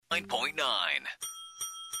89.9.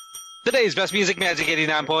 Today's Best Music Magic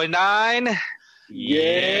 89.9.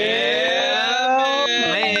 Yeah,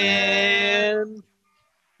 man.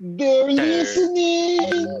 They're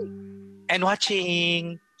listening and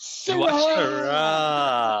watching.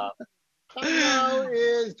 Sarap. Time now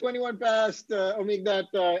is 21 past, make that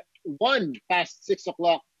 1 past 6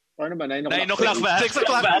 o'clock. Or ano ba? 9 o'clock. 9 o'clock ba? 6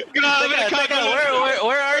 o'clock. Grabe,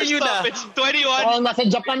 Where are you now? It's 21. Oh, nasa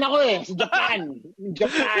Japan ako eh. Sa Japan.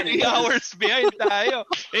 3 hours behind tayo.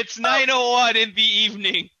 It's 9:01 in the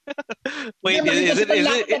evening. Wait, is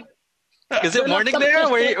it morning there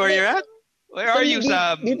where you're at? Where are you,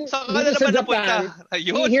 Sam? Saan ka na naman napunta?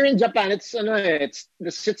 Here in Japan, it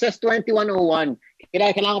says 21:01.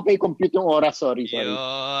 Kailangan ko pa i-compute yung oras. Sorry. Yeah.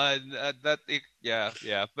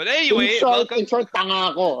 But anyway, welcome. In short,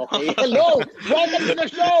 tanga ako. Okay. Hello. Welcome to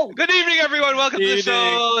the show. Good evening, everyone. Welcome to the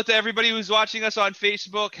show. To everybody who's watching us on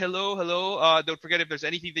Facebook, hello. Don't forget, if there's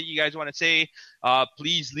anything that you guys want to say,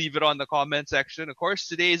 please leave it on the comment section. Of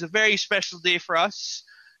course, today is a very special day for us.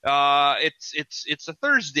 It's a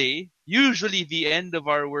Thursday, usually the end of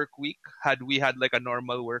our work week, had we had like a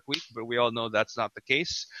normal work week, but we all know that's not the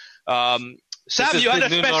case. Sam, you had a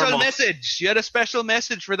special message. You had a special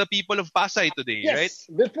message for the people of Pasay today, right? Yes.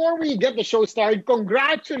 Before we get the show started,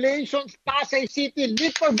 congratulations, Pasay City.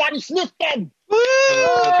 Lit for Bunny Snifted.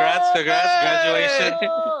 Congrats. Graduation.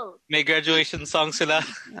 May graduation song sila.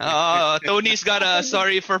 Tony's got a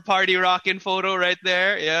sorry for party rockin' photo right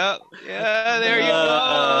there. Yeah, there you go.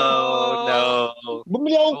 Oh, no.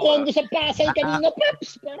 Bumili akong condo sa Pasay kanina,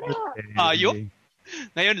 Peps. Ayok.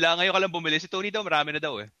 Ngayon ka lang bumili. Si Tony daw, marami na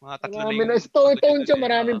daw eh. Mga 3 na yun. Tony siya,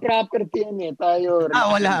 maraming property yan eh. Tayo.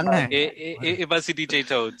 Wala nga eh. Iba si DJ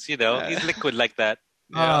Toads, you know? He's liquid like that.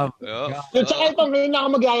 Yeah. Yung tsaka ito, ngayon na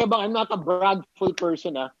ako magyayabang. I'm not a bragful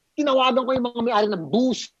person Tinawagan ko yung mga may-ari ng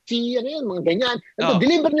Boozy, mga ganyan.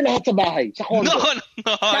 Deliver nyo lahat sa bahay, sa condo. No.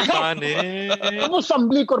 Tapos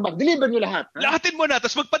Samblicor ba? Deliver nyo lahat. Lahatin mo na,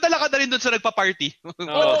 tapos magpadala ka na rin doon sa nagpa-party.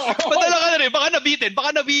 Padala ka na rin, baka nabitin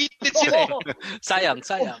sila eh. Sayang.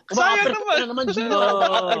 Sayang naman.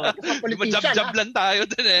 Jab-jab lang tayo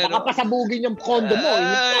doon eh. Baka pasabugin yung condo mo.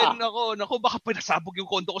 Nako, baka pinasabog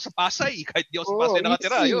yung condo ko sa Pasay, kahit di ako sa Pasay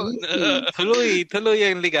nakatira. Tuloy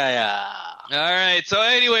yung ligaya. Alright, so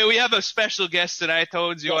anyway, we have a special guest tonight.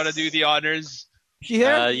 Tones, you want to do the honors? She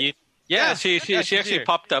here? She actually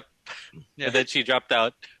popped up, and then she dropped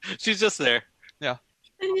out. She's just there. Yeah.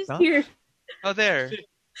 I'm just here. Oh, there.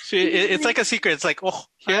 It's like a secret. It's like,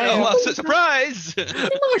 here. Surprise! May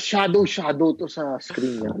mga shadow to sa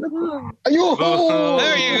screen niya. Ayun!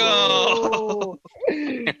 There you go!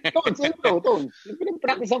 Tones.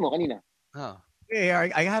 Pinag-practice mo kanina. Hey,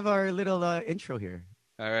 I have our little intro here.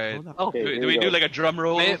 All right. Okay, do we do like a drum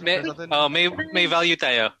roll? May value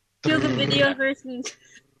tayo. Do the video first.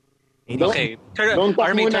 Okay. Turn off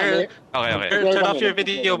your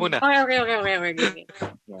video muna. Okay.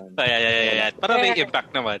 Yeah. Para may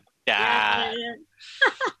impact naman. Yeah.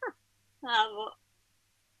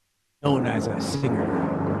 Known as a singer,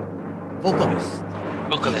 vocalist,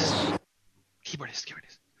 Keyboardist. You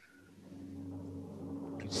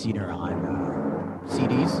can see her on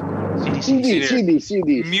CDs.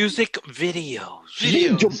 Music videos.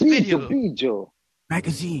 Video.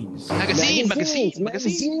 Magazines.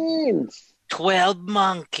 12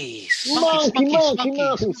 Monkeys. Monkey.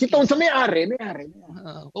 Si Tone sa may-ari.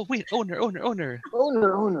 Wait, owner.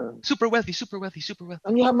 Super wealthy.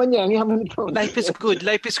 Ang yaman niya, nito. Life is good.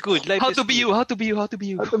 How to be you? What you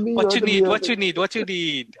need.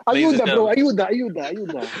 Ayuda, bro. Ayuda.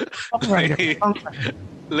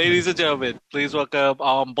 Ladies and gentlemen, please welcome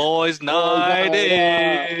on Boys Night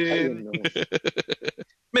In.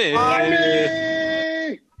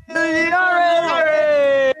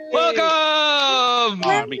 Welcome!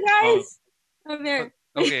 Hi, guys! I'm there.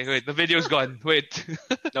 Okay, wait. The video's gone. Wait.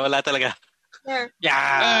 Nawala talaga. There.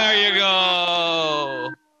 Yeah. There you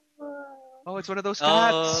go. Oh, it's one of those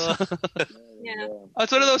cats. Yeah. Oh,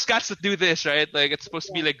 it's one of those cats that do this, right? Like, it's supposed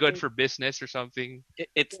to be like good for business or something.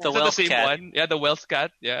 It's the Is that wealth the same cat. one? Yeah, the wealth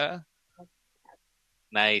cat. Yeah.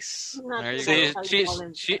 Nice. There you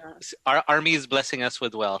She, our army is blessing us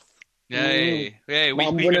with wealth. Yay. Yay.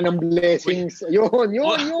 Mambo na ng blessings. Yun.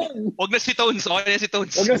 Wag na si Tones. Okay na si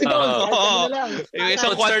Tones. Huwag na si Tone. Yung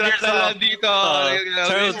isang quadrant na lang dito.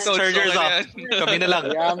 Surgers up. Kami na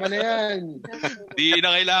lang. Yaman na yan. Di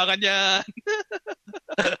na kailangan yan.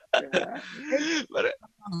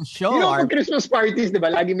 Show. Pag Christmas parties, di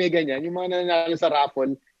ba? Lagi may ganyan. Yung mga nanalo sa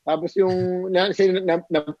raffle. Tapos yung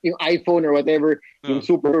iPhone or whatever, yung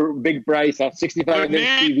super big price, 65-inch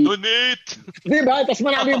TV. Donate! Diba? Tapos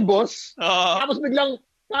marami yung boss. Tapos biglang,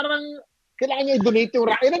 parang Kailangan niya i-donate yung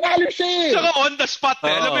racket. Nagalo siya eh. Saka on the spot eh.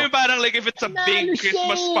 Oo. Alam mo yung parang like if it's a big Nalo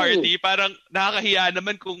Christmas siya eh. party, parang nakakahiya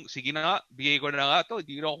naman kung sige na nga, bigay ko na nga to,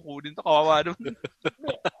 hindi na ako kunin to, kawawa naman.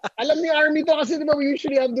 Alam ni Army to kasi diba we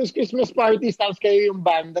usually have those Christmas parties tapos kayo yung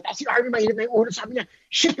banda. Tapos si Army mainit na yung ulo. Sabi niya,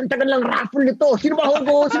 shit, ang tagal lang raffle nito. Sino ba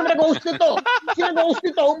host? Sino ba nag-host nito? Sino nag-host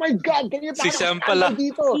nito? Oh my God. Kanya Si Sam pala.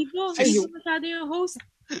 dito. Dito, Ay, hindi masyado yung host.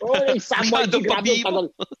 Oh, Samuel, Masyado grabe pa, ang tagal.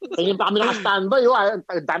 Kanya pa kami naka-standby. Oh.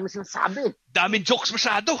 Ang dami sinasabi. Daming jokes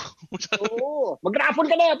masyado. Oo. Mag-raffle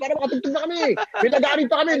ka na para makatugtog na kami. May nag-aaring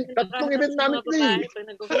pa kami. Tatlong event namin ito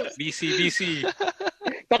eh. BC.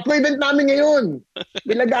 Tatlong event namin ngayon.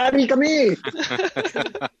 May nag-aaring kami.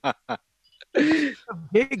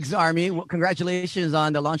 Biggs, Army. Well, congratulations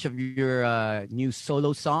on the launch of your new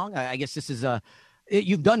solo song. I guess this is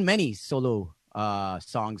you've done many solo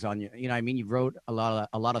songs on you know what I mean, you wrote a lot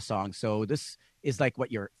of songs, so this is like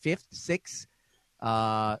what, your fifth, sixth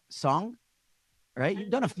song, right? You've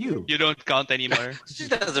done a few. You don't count anymore. She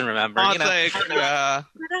doesn't remember. Oh, You know? it's like,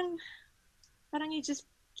 Parang you just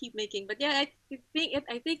keep making. But yeah,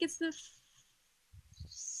 I think it's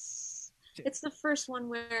the first one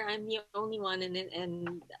where I'm the only one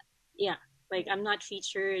and yeah, like I'm not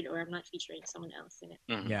featured or I'm not featuring someone else in it.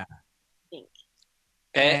 Mhm. Yeah. I think.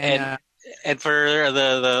 And for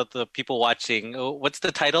the people watching, what's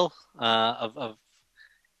the title of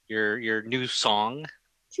your new song?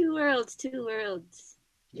 Two worlds.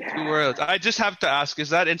 Yeah. Two Worlds. I just have to ask,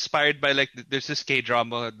 is that inspired by like there's this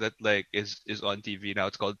K-drama that like is on TV now,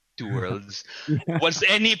 it's called Two Worlds. Was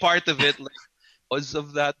any part of it like because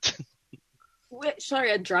of that? Wait,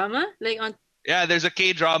 sorry, a drama? Like on Yeah, there's a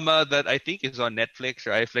K-drama that I think is on Netflix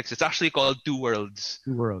or iFlix. It's actually called Two Worlds.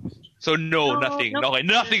 Two worlds. So No, nothing. no. Okay,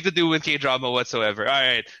 nothing to do with K-drama whatsoever. All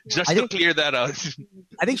right, just I to think- clear that out.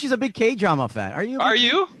 I think she's a big K-drama fan. Are you? Are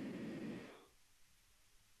you?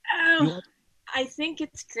 I think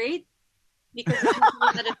it's great because it's a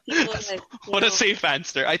lot of people like. What a safe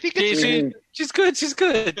answer. I think it's She's good.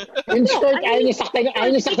 In short, ayaw niya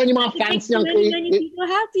saktan yung mga It fans makes niyang many people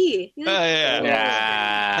happy. You know? yeah.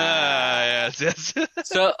 Yeah. Yes.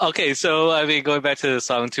 So I mean, going back to the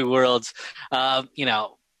song Two Worlds, you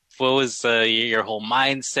know, what was your whole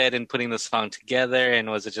mindset in putting the song together, and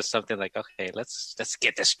was it just something like, okay, let's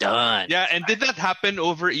get this done? Yeah, and did that happen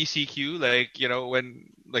over ECQ? Like, you know, when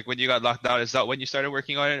you got locked down, is that when you started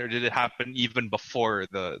working on it, or did it happen even before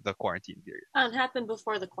the quarantine period? It happened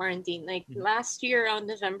before the quarantine, like last year around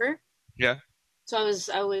November. Yeah. So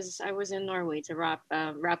I was in Norway to wrap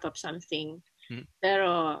up something. Mhm.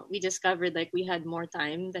 Pero we discovered like we had more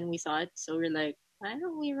time than we thought, so we're like, why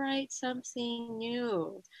don't we write something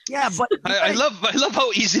new? Yeah, but I love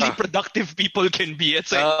how easily productive people can be.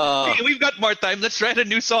 It's like, hey, we've got more time. Let's write a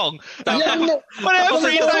new song. Yeah, no. When I have Tapos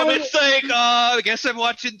free ito, time, it's like, I guess I'm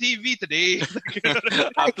watching TV today.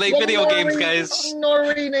 I play video games, guys. Yung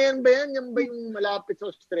Norway na yan ba yan? Yan ba yung malapit sa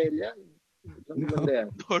Australia? Ano ba yan?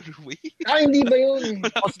 Norway? Hindi ba yun?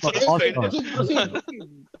 Oslo. Proceed.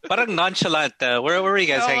 Parang nonchalant. Where were you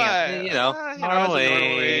guys hanging out? You know,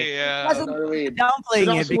 Norway. Yeah. Norway. downplaying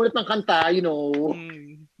Sino it. sumulat ng kanta, you know.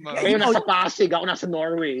 Kayo nasa Pasig, ako nasa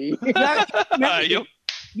Norway.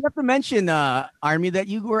 You have to mention, Army, that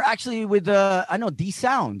you were actually with I know D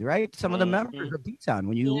Sound, right? Some of the members of D Sound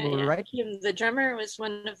when you were right. Kim, the drummer was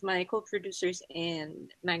one of my co-producers, and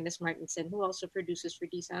Magnus Martinson, who also produces for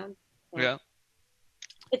D Sound. So Yeah.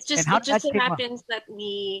 It's just And how it just that so came up? happens that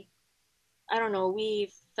we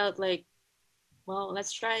felt like, well,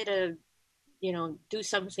 let's try to, do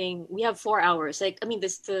something. We have 4 hours. Like, I mean, the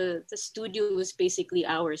studio was basically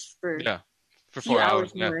hours for For few 4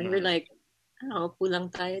 hours. more, Yeah. and we're like, I don't know,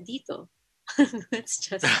 kulang tayo dito. Let's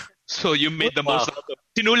just So you made the most out of it.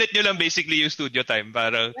 Sinulit nyo lang basically yung studio time.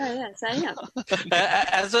 Parang, sayang.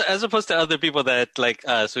 as opposed to other people that like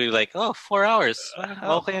us, we like, 4 hours.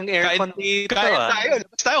 Okay ang aircon dito. kain tayo.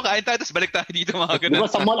 Tapos tayo, kain tayo. Tapos balik tayo dito mga Di ganun.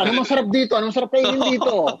 ba sa mall, ano masarap dito? Ano masarap kainin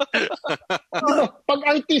dito? Di ba, pag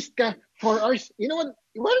artist ka, 4 hours, you know what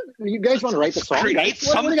you guys want to write a song, Create guys?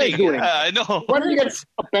 What are you guys something. doing? I know. Why don't you get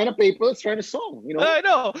a pen and paper, let's write a song, you know? I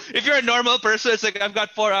know. If you're a normal person, it's like, I've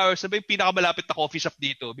got 4 hours. Sabi, pinakamalapit na coffee shop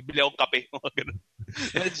dito. Bibili akong kape. Mga ganun.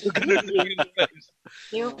 It's ganun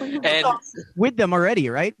yung And With them already,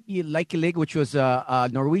 right? You like Kilig, which was a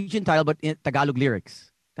Norwegian title, but in Tagalog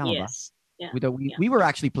lyrics. Tama ba? Yes. Yeah. We were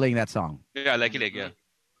actually playing that song, Yeah, like it, yeah.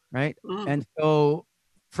 right? Mm. And so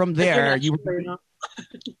from there, you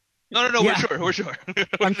No, Yeah. we're sure.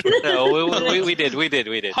 I'm sure. no, we did.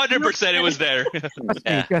 100% it was there.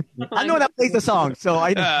 Yeah. I know that plays the song, so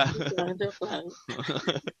I. Yeah.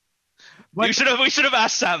 We should have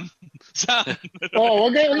asked Sam. Sam. Oh,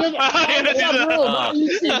 okay.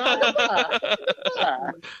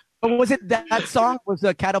 But was it that song? Was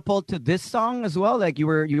the catapult to this song as well? Like you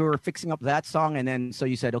were fixing up that song, and then so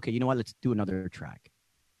you said, okay, you know what? Let's do another track.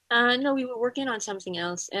 No, we were working on something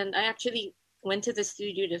else, and I actually went to the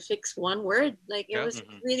studio to fix one word. Like it was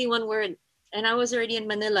really one word, and I was already in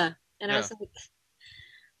Manila, and I was like,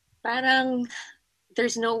 parang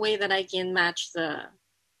there's no way that I can match the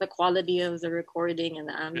quality of the recording and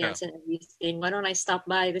the ambience and everything. Why don't I stop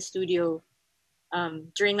by the studio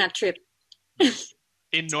during that trip?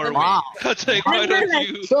 In Norway. Wow. It's like, why don't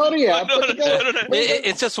you... Sorry,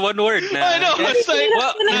 It's just one word. I know. It's like,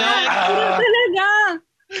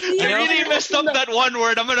 You I really messed up that one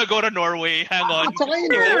word. I'm gonna go to Norway. Hang on. It's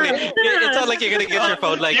not like you're gonna get your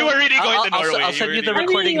phone. Like You were really going to Norway. I'll send you the I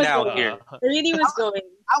recording really now. was Here. I really was going.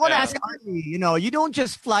 I want to ask Arnie, you don't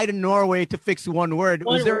just fly to Norway to fix one word.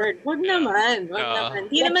 One word. Wag naman.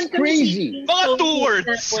 Di naman That's crazy. Mga 2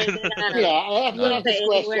 words. Yeah, I have to ask this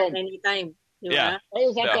anywhere, question. anytime. Di Yeah. ba? I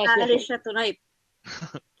just have to ask Aalis this. siya tonight.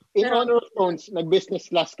 In honor of Tones, nag-business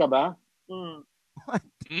class ka ba?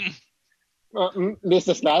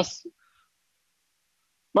 Business class?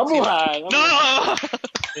 Mabuhay! No!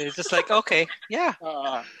 It's just like, okay, yeah.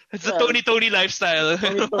 It's a Tony lifestyle.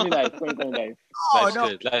 Tony life.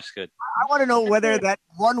 Oh, Life's good. I want to know whether that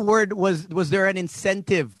one word was there an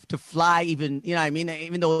incentive to fly even, you know what I mean?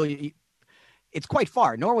 Even though it's quite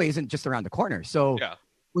far. Norway isn't just around the corner. So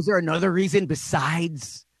was there another reason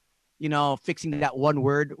besides, fixing that one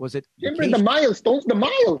word? Was it Remember the miles, Tones, the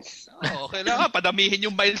miles. Okay na. Padamihin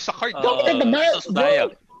yung miles sa cart. Don't get the miles,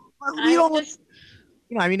 bro. We don't,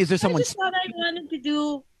 is there someone... I just thought I wanted to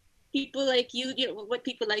do people like you, what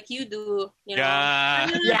people like you do, Yeah.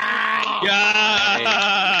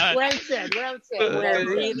 Well said. We're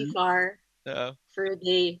really far for a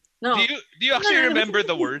day. No. Do you actually remember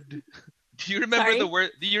the word? Do you remember Sorry? the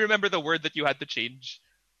word? Do you remember the word that you had to change?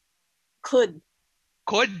 Could.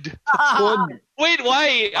 Could. Good. Wait,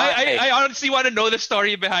 why? I honestly want to know the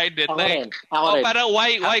story behind it. Parang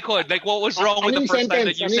why could? Like, what was wrong with the first time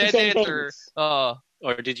that you said it?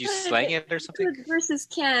 Or did you slang it or something? Could versus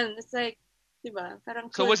can. It's like, diba? Parang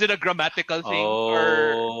So could. was it a grammatical thing?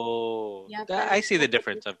 Or... Yeah, I see the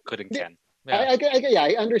difference of could and can.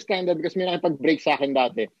 I understand that because may nakipag-break sa akin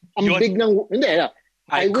dati. Ang Yun. big ng... Hindi,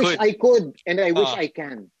 I wish I could and I wish I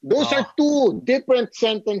can. Those are two different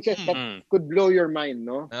sentences that could blow your mind,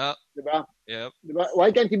 no? Diba? Yep. Diba?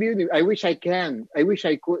 Why can't you be... I wish I can. I wish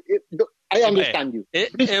I could. I understand you.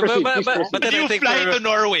 Please proceed. But then you I think fly to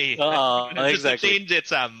Norway. Exactly. Just change it,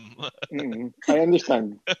 Sam. I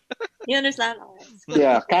understand. You understand?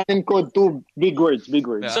 Yeah, can and could, two big words.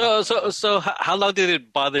 So how long did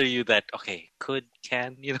it bother you that could,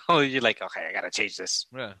 can, you're like, okay, I gotta change this.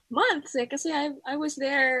 Yeah. Months, kasi I was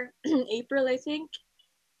there April, I think,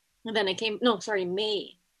 and then I came. No, sorry,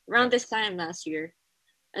 May, around this time last year,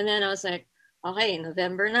 and then I was like, okay,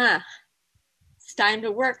 November na, it's time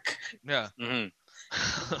to work. Yeah. Mm-hmm.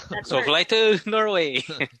 So fly to Norway.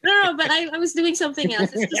 No, but I was doing something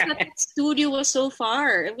else. It's just that the studio was so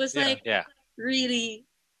far. It was really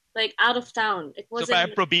like out of town. It wasn't. So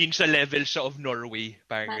parang provincial level siya of Norway.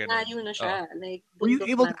 Malayo na siya. Like, were you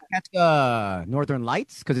able to catch Northern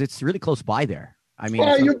Lights? Because it's really close by there. I mean,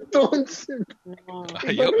 you don't.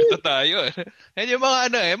 Ayun, ito tayo. And yung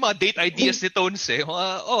mga date ideas ni Tones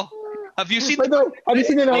have you seen the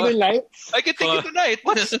Northern Lights? I can take you tonight.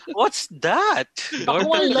 What's that?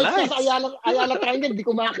 Northern Lights? Ayala Triangle, di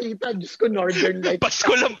ko makita. Diyos ko, Northern Lights.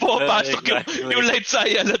 Pasko lang po, pasok yung lights sa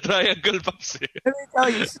Ayala Triangle, Paps. Let me tell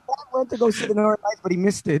you, Scott went to go see the Northern Lights, but he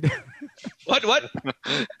missed it. What?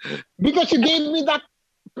 Because you gave me that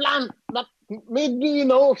plant that made me,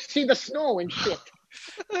 see the snow and shit.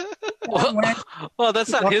 Well,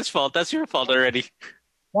 that's not his fault. That's your fault already.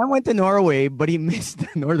 I went to Norway, but he missed the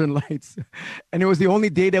Northern Lights, and it was the only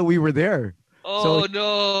day that we were there. Oh, so, no!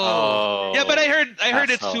 Oh, yeah, but I heard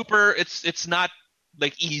it's super. It's not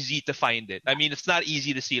like easy to find it. I mean, it's not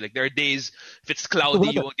easy to see. Like there are days if it's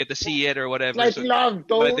cloudy, you won't get to see it or whatever. It's like love,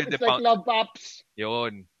 though. It's like love, Pops.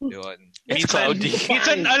 Yun. It's cloudy.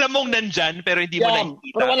 Minsan alam mong nandyan, pero hindi mo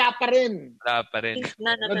nakikita. Pero wala pa rin. Na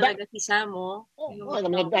talaga si Samo.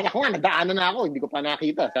 Ako nga, nadaanan na ako. Hindi ko pa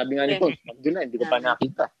nakita. Sabi nga nito, hindi ko pa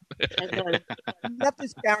nakita. He left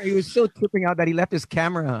his camera. He was so tripping out that he left his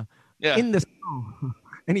camera in the snow.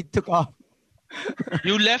 And he took off.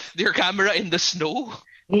 You left your camera in the snow?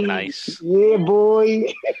 Nice. Yeah,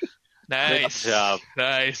 boy. Nice. Good job.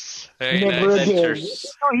 Nice. Very Never nice. again.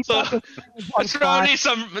 Adventures. So there's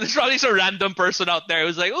probably some random person out there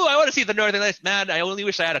who's like, oh, I want to see the Northern Lights. Man, I only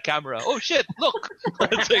wish I had a camera. Oh shit, look.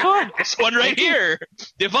 It's like, this one right here.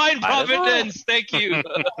 Divine providence. Thank you.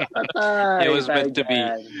 It was meant to be.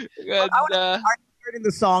 And, In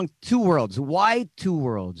the song Two Worlds. Why Two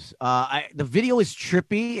Worlds? The video is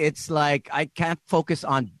trippy. It's like I can't focus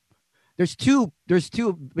on. There's two.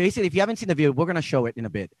 Basically, if you haven't seen the video, we're gonna show it in a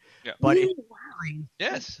bit. Yeah. But it's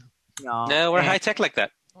yes. No, we're high tech like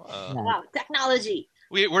that. Wow, technology.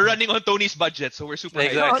 We're running on Tony's budget, so we're super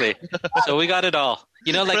Exactly. So we got it all.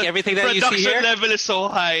 You know, like everything that you see Production here. level is so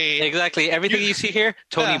high. Exactly. Everything you see here,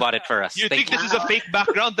 Tony bought it for us. You think this is a fake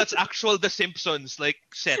background? That's actual The Simpsons, like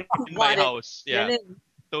set in my house. Yeah.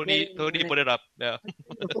 Tony put it up. Yeah.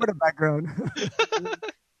 for the background.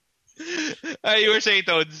 You were saying,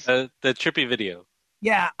 Toads. The trippy video.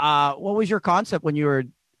 Yeah. What was your concept when you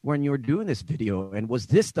were doing this video, and was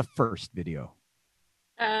this the first video?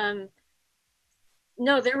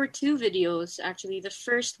 No, there were two videos actually. The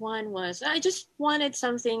first one was I just wanted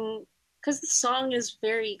something because the song is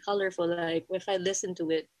very colorful. Like if I listen to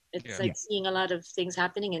it, it's like seeing a lot of things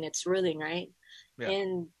happening and it's thrilling, right? Yeah.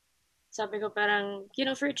 And sabi ko parang,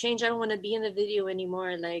 for a change, I don't want to be in the video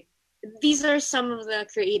anymore. Like these are some of the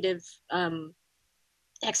creative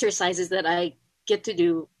exercises that I get to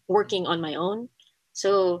do working on my own.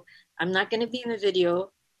 So I'm not going to be in the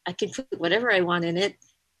video. I can put whatever I want in it.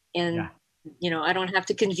 And I don't have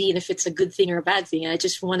to convene if it's a good thing or a bad thing. I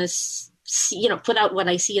just want to see, put out what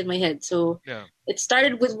I see in my head. So it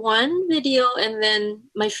started with one video, and then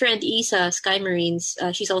my friend Isa, Sky Marines,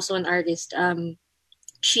 she's also an artist.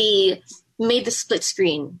 She made the split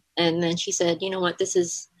screen, and then she said, "You know what? This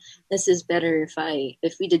is better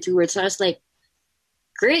if we did two words." So I was like,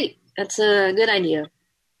 "Great, that's a good idea."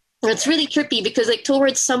 And it's really trippy because like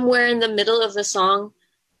towards somewhere in the middle of the song,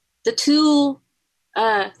 the two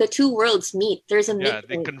worlds meet. There's a midpoint.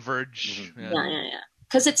 They converge. Yeah.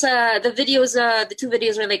 Because it's the two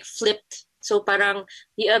videos are like flipped. So parang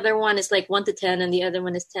the other one is like 1 to 10 and the other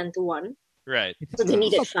one is 10 to 1. Right. So they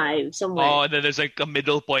meet at 5 somewhere. Oh, and then there's like a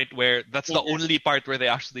middle point where that's the only part where they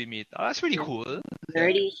actually meet. Oh, that's pretty cool.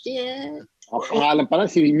 Nerdy shit. Pangalan pala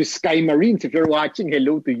si Miss Sky Marines. If you're watching,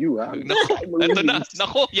 hello to you. Ha? Ito na.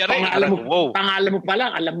 Nako, yari. Pangalan mo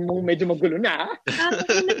pala, alam mo medyo magulo na.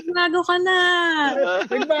 Nagbago ka na.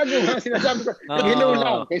 Nagbago ha. Sinasabi ko, hello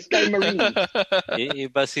lang kay Sky Marines.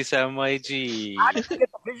 Iba si Samuai G. How did you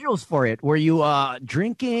get the visuals for it? Were you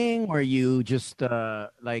drinking? Were you just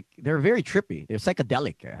like, they're very trippy. They're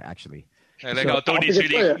psychedelic, actually. I like how Tony's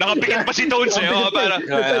really nakapikit pa si Tones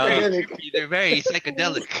they're very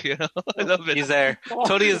psychedelic, I love it. He's there.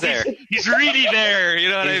 Tony is there. He's really there, you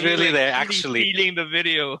know what I mean? He's really there, really actually. Feeling the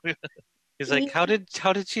video. He's like, how did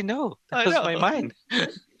she know? That was my mind.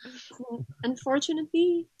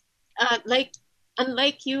 Unfortunately,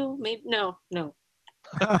 unlike you, maybe no. No.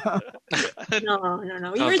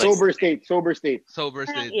 Sober state.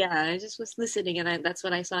 Yeah, I just was listening, and that's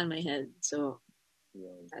what I saw in my head. So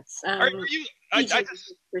that's. I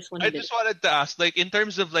just wanted to ask, like, in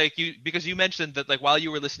terms of like because you mentioned that like while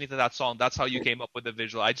you were listening to that song, that's how you came up with the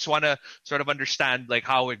visual. I just want to sort of understand like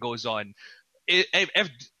how it goes on.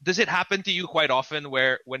 Does it happen to you quite often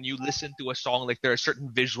where when you listen to a song, like there are certain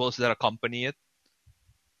visuals that accompany it?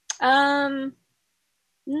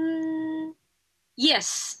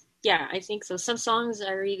 Yes. Yeah, I think so. Some songs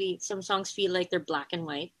feel like they're black and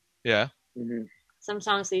white. Yeah. Mm-hmm. Some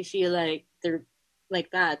songs they feel like they're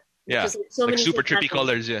like that. Yeah. Because, so like many super trippy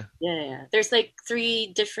colors, yeah. Yeah. There's like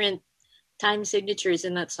 3 different time signatures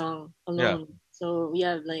in that song alone. Yeah. So we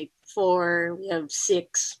have like 4, we have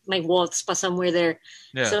 6, my waltz pa somewhere there.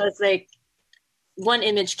 Yeah. So it's like one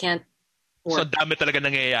image can't work. So dami talaga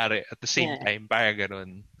nangyayari at the same time. Parang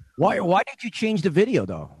ganun. Why did you change the video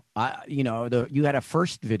though? You had a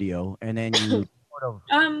first video and then you sort of.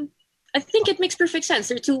 I think it makes perfect sense.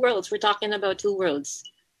 There are 2 worlds. We're talking about 2 worlds.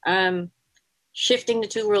 Shifting the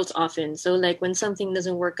 2 worlds often. So like when something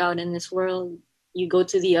doesn't work out in this world, you go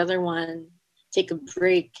to the other one, take a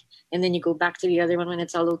break, and then you go back to the other one when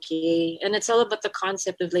it's all okay. And it's all about the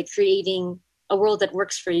concept of like creating a world that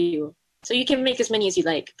works for you. So you can make as many as you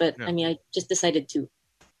like, but I mean, I just decided to.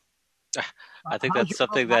 I think that's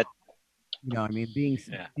something that,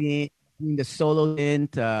 being the solo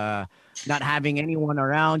int, not having anyone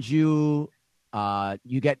around you,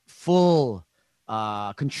 you get full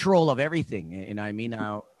control of everything. You know what I mean?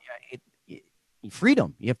 Now,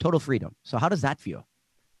 freedom. You have total freedom. So how does that feel?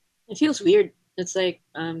 It feels weird. It's like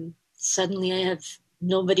suddenly I have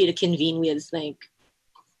nobody to convene with. Like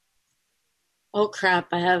oh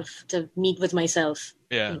crap, I have to meet with myself.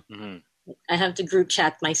 Yeah. I have to group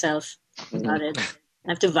chat myself about it. I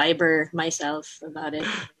have to Viber myself about it.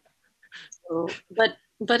 So,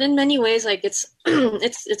 but in many ways, like it's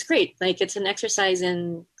it's great. Like it's an exercise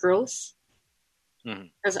in growth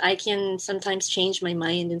because I can sometimes change my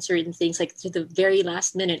mind in certain things. Like to the very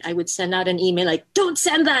last minute, I would send out an email like, "Don't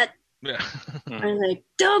send that." Yeah. I'm like,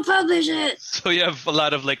 "Don't publish it." So you have a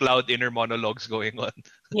lot of like loud inner monologues going on.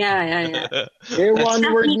 Yeah. Eh, one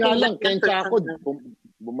That's word happening nga in lang, the kaya ako,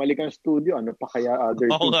 bumalik ang studio, ano pa kaya other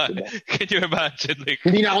Oo things, nga. diba? Can you imagine? Like,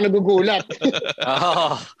 Hindi na ako nagugulat.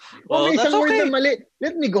 Oh, Oh, may well, that's isang word okay. na mali.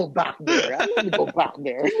 Let me go back there. Let me go back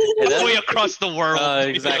there. halfway across the world.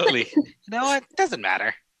 Exactly. You know what? Doesn't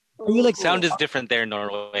matter. Are you like Sound is different there in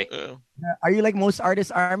Norway. Are you like most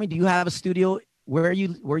artists, Army? Do you have a studio where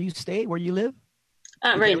you stay, where you live?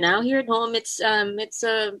 Right now here at home, it's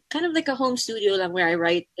a kind of like a home studio like, where I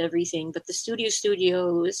write everything. But the studio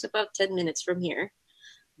is about 10 minutes from here.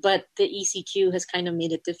 But the ECQ has kind of made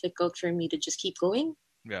it difficult for me to just keep going.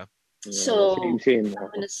 Yeah. So Same. I'm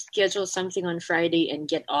gonna schedule something on Friday and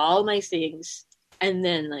get all my things, and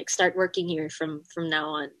then like start working here from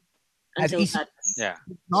now on until that. Yeah.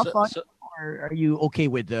 Not So- fun. so- Or are you okay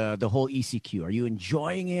with the whole ECQ? Are you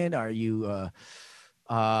enjoying it? Are you So,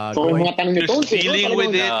 yung going- mga tanong nito, Just dealing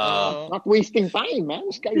with it. not wasting time, man.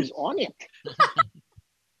 This guy is on it.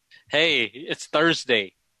 Hey, it's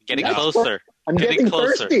Thursday. Getting Yes, closer. I'm Getting getting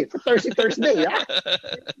closer. thirsty. For Thirsty Thursday, yeah?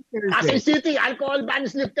 Pasay City, alcohol ban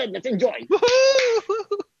is lifted. Let's enjoy.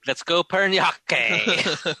 Let's go Pernyake.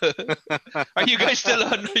 Are you guys still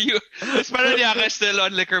on? Is Paranaque still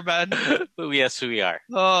on liquor ban? Yes, we are.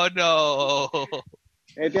 Oh no.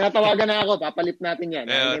 Eh, tinatawagan na ako. Papalit natin yan.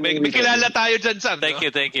 May kilala tayo dyan, Sam. Thank no?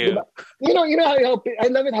 you, thank you. Diba? You know how I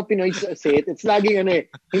love it how Pinoy say it. It's laging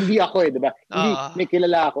hindi ako di ba? Hindi, may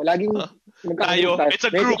kilala ako. Laging Tayo. It's a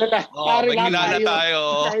may group. Kilala. Oh, Pare may lang kilala tayo.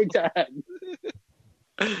 Tayo dyan.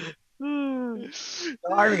 So,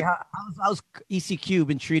 Army, how's ECQ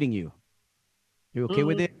been treating you? You okay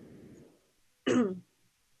with it?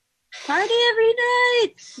 Party every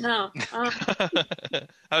night. No.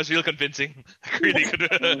 I was real convincing. Really good.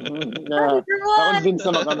 Na-convince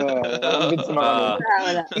naman kami. Na-convince naman kami.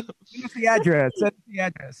 Wala. Send us the address. Send us the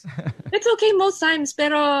address. It's okay most times,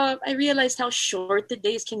 pero I realized how short the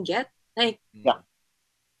days can get. Like,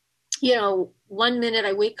 you know, 1 minute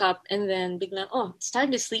I wake up and then biglang, oh, it's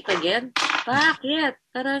time to sleep again. Bakit?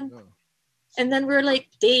 Parang, and then we're like,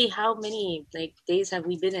 how many like days have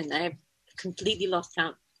we been in? I've completely lost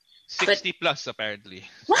count. 60 plus apparently.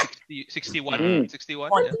 What? 61.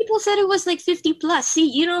 61. Some Yeah. people said it was like 50 plus.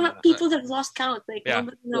 See, you know, people that have lost count. Like, Yeah.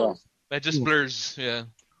 nobody knows. That just blurs.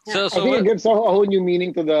 Yeah. So I think it gives a whole new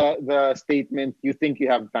meaning to the statement, you think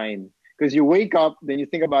you have time. Because you wake up, then you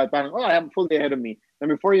think about, parang, I have a full day ahead of me. And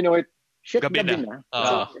before you know it, shit, Gabi gabi na.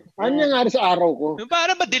 na. Ano nangyari sa araw ko?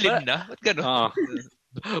 Para madilim na. Ba't ganun?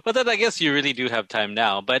 But then I guess you really do have time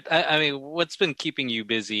now. But I mean, what's been keeping you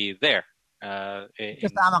busy there?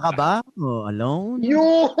 Kasama ka ba? O alone?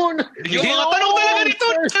 Yun! Yung mga tanong talaga nito.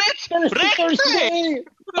 Thursday!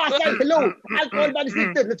 Pasay, hello! Alcohol ban is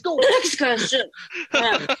lifted. Let's go! Next question.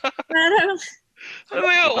 Yeah. Parang, Ano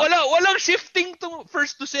yun? Walang shifting to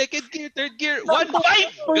first to second gear, third gear. 1-5!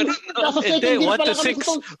 Ganun. Nasa second Hindi, gear 1 pala to kami 6.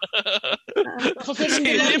 sa Nasa second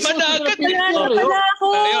gear. Lima na agad. wala na pala ako.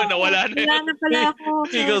 Ayun, nawala na. Wala na pala ako.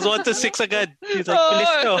 He goes 1 to 6 agad. He's like,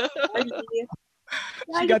 bilis to.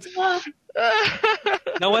 She got...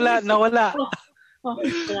 Nawala. Oh,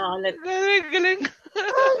 wala ulit. Galing.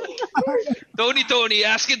 Tony,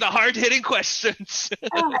 asking the hard-hitting questions.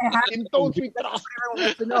 In tone sweet and awesome. Everyone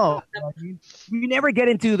wants to know. We never get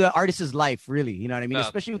into the artist's life, really. You know what I mean? No.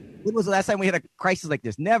 Especially, when was the last time we had a crisis like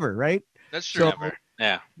this? Never, right? That's true. So-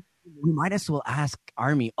 Yeah. We might as well ask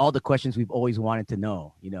Army all the questions we've always wanted to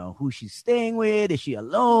know. You know, who she's staying with? Is she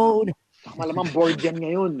alone? Malamang board yan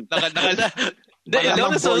ngayon. Notice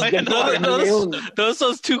Malamang board yan ngayon.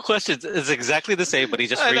 those 2 questions is exactly the same, but he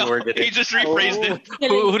just I know. reworded He it. just rephrased it.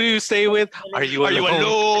 Who do you stay with? Are you Are you alone?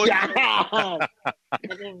 alone? Yan!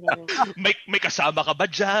 May kasama ka ba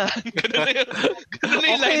dyan? Ganun na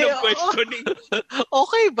yung line of questioning.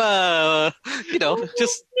 Okay ba? You know,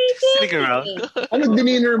 just sitting around. Ano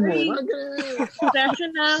demeanor mo?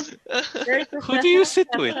 Professional. Very Who do you sit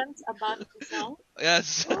with? questions about the song.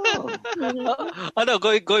 Yes. Oh no,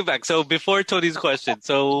 going back. So before Tony's question,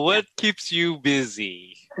 so what keeps you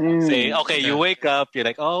busy? Say, okay, you wake up, you're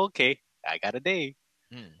like, oh, okay, I got a day.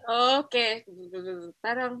 Okay.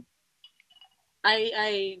 Parang,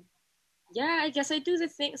 I guess I do the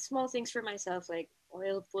small things for myself, like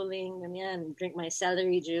oil pulling, ganyan, drink my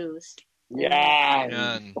celery juice. Yan.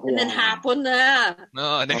 And then hapon na.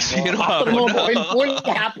 No, next year hapon na.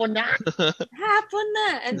 Hapon na. Hapon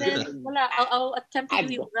na. And then, I'll attempt to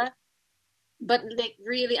do yoga. But like,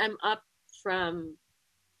 really, I'm up from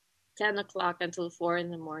 10 o'clock until 4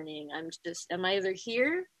 in the morning. I'm either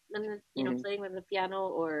here, and playing with the piano,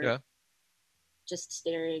 or just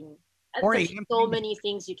staring. There's so many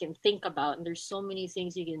things you can think about, and there's so many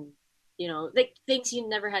things you can, like things you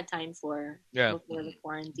never had time for before the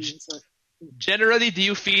quarantine. So, generally, do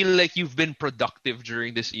you feel like you've been productive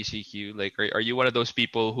during this ECQ? Like, are you one of those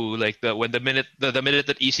people who, like, when the minute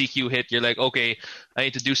that ECQ hit, you're like, okay, I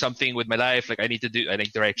need to do something with my life. Like, I need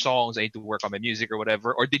to write songs. I need to work on my music or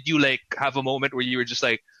whatever. Or did you like have a moment where you were just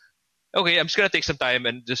like, okay, I'm just gonna take some time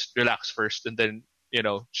and just relax first, and then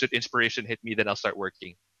should inspiration hit me, then I'll start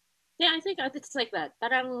working. Yeah, I think it's like that.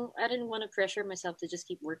 But I didn't want to pressure myself to just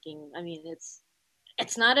keep working. I mean,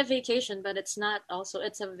 it's not a vacation, but it's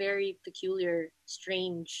a very peculiar,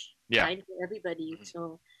 strange time for everybody.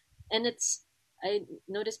 So, and I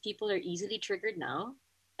notice people are easily triggered now.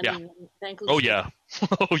 I mean, oh yeah.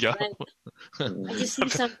 Like, I just see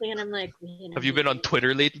something and I'm like, have you been on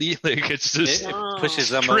Twitter lately? Like, it's just it pushes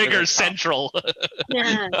them trigger central.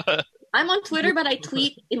 Yeah, I'm on Twitter, but I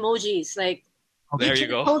tweet emojis. Like, there you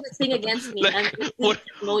go. Hold this thing against me. Like, what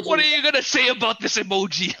are you gonna say about this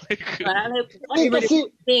emoji? What do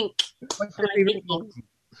you think? What's your favorite emoji?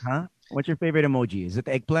 Huh? What's your favorite emoji? Is it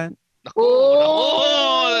the eggplant?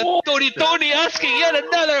 Oh, Tony asking yet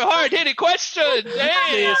another hard-hitting question.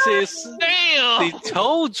 Damn. Damn. The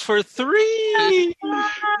Toads for 3.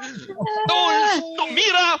 Toads,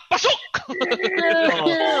 Tomira, pasok.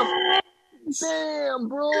 Damn,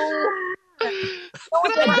 bro.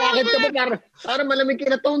 Naka-jacket ka ba? Para malamig ka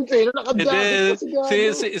na Tones eh. Naka-jacket ka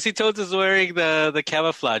si See, Toads is wearing the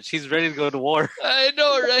camouflage. He's ready to go to war. I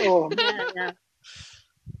know, right? Oh. Yeah.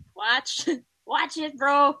 Watch it,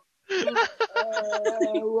 bro.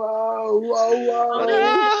 Wow.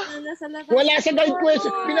 Wala sa guide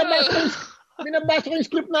question. Binabasa ko yung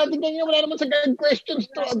script natin kanina. Wala naman sa guide questions.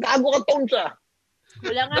 Gago ka, Tones ah.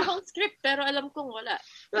 Wala nga akong script, pero alam kong wala.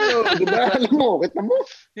 Diba? Alam mo, kita mo.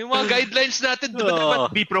 Yung mga guidelines natin,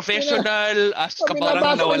 dapat be professional, ask ka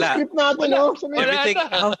parang nawala. Script natin, Everything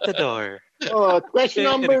out the door. Question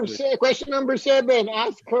number 7.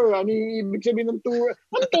 Ask her. Ano yung ibig sabihin ng tour?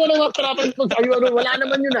 Ano to na mga karapan ko sa'yo? Wala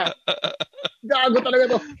naman yun ah. Gago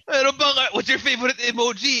talaga to. Pero baka, what's your favorite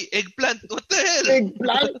emoji? Eggplant? What the hell?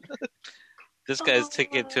 Eggplant? This guy's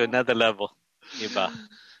taking it to another level. Iba.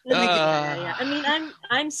 Yeah. I mean,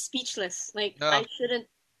 I'm speechless. Like, I shouldn't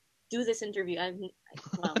do this interview.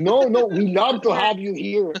 Wow. No, we love to have you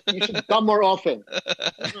here. You should come more often.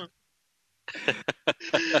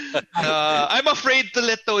 I'm afraid to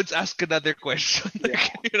let Toads ask another question.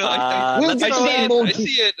 I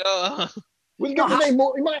see it. We'll get to the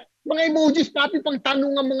mga emojis, papi, pang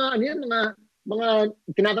tanong ng mga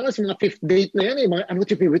tinatanong sa mga 5th date na yan eh. What's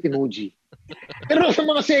your favorite emoji? Pero sa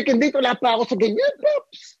mga 2nd date, wala pa ako sa ganyan,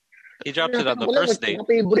 Pops. He dropped it on the first date.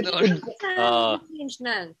 Change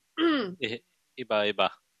man. Iba.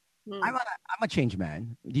 I'm a change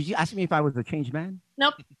man. Did you ask me if I was a change man?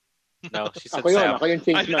 Nope. No, she said Ako yung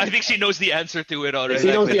change man. I think she knows the answer to it already.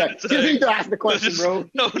 She knows the answer. She doesn't need to ask the question, bro.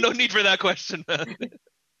 No need for that question, man.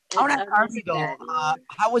 I want to ask you though,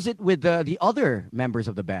 how was it with the other members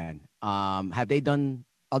of the band? Have they done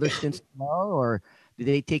other stints as well, or did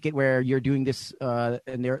they take it where you're doing this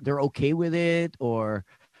and they're okay with it, or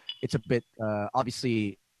it's a bit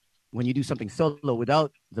obviously when you do something solo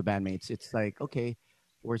without the bandmates, it's like, okay,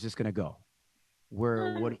 where's this gonna go?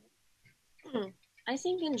 I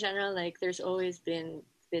think in general, like, there's always been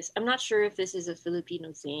this. I'm not sure if this is a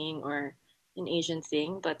Filipino thing or an Asian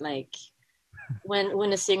thing, but like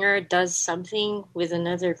when a singer does something with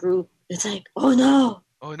another group, it's like, oh no,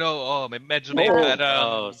 medyo may red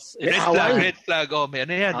flag. Oh, may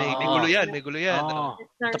ano yan, may gulo yan.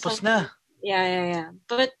 Tapos na. Yeah.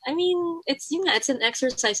 But I mean, it's an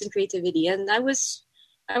exercise in creativity, and I was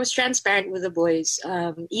transparent with the boys,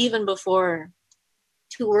 even before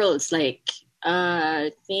Two Worlds. Like,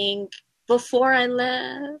 I think before I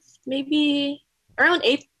left, maybe around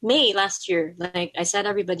May last year, like, I sat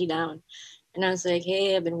everybody down, and I was like,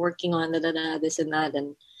 hey, I've been working on this and that,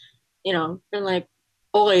 and they're like,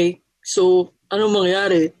 okay, so ano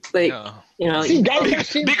mangyari? Like,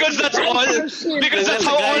 because that's how all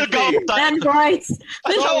got done.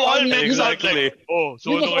 That's how all exactly. Oh, so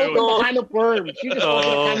you just opened the kind of firm. You just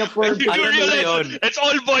opened the kind of firm. It's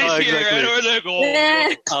all boys here. Exactly. And we're like,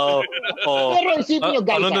 Pero isipin nyo,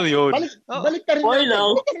 guys, balik ka rin.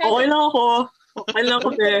 Okay lang ako.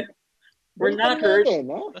 We're not hurt.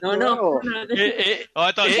 No. I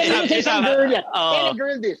thought Isang girl yan. Oh. Tell a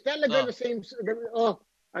girl this. Tell a girl the same.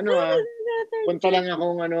 Punta lang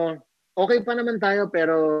akong okay pa naman tayo,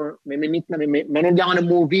 pero meet na, manood ako ng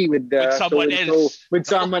movie with someone else. With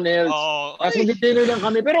someone else. Tapos mag-dinner lang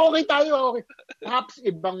kami. Pero okay tayo, okay. Perhaps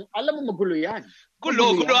ibang, alam mo, magulo yan.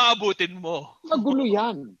 Gulo aabutin mo. Magulo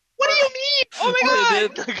yan. What do you mean? Oh my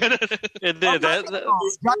God!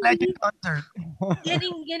 Legend Hunter.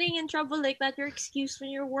 Getting in trouble like that, your excuse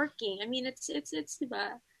when you're working. I mean, it's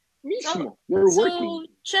diba? Mismo. You're working.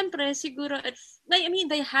 So, syempre, siguro,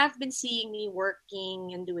 they have been seeing me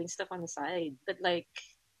working and doing stuff on the side. But like,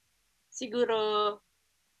 siguro,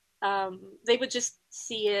 they would just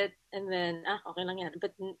see it and then, okay lang yan.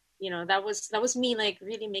 But, that was me like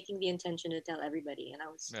really making the intention to tell everybody. And I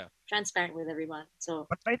was transparent with everyone. So,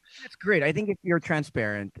 but I think that's great. I think if you're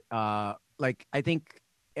transparent, I think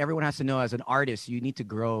everyone has to know as an artist, you need to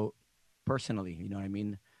grow personally. You know what I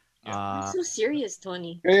mean? You're so serious,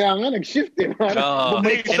 Tony. Kaya nga, nag-shift eh.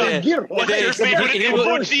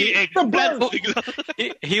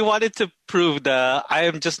 He wanted to prove I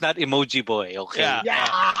am just not emoji boy, okay? Yeah.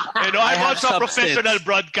 I'm also a professional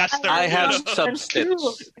broadcaster. I have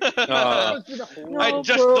substance. I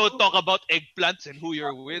just don't talk about eggplants and who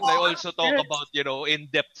you're with. I also talk about,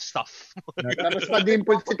 in-depth stuff. Tapos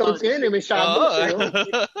pa-dimple si Tones ngayon eh. May shadows.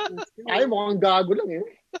 Ay, mukhang gago lang eh.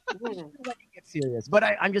 Get serious, but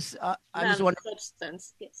I'm just wondering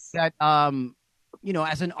substance. Yes. That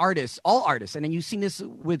as an artist, all artists, and then you've seen this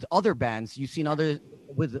with other bands, you've seen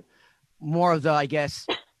with more of the, I guess,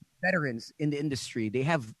 veterans in the industry. They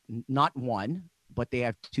have not one, but they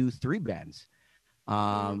have 2, 3 bands,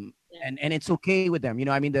 and it's okay with them.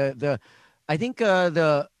 I mean I think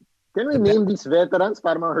the. Can we name these veterans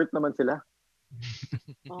para ma-hurt naman sila?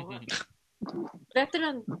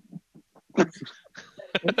 Veteran.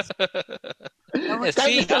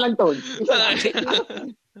 Kahit isa lang, Tone.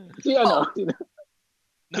 Si ano?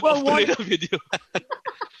 Nag-off-tuloy na video.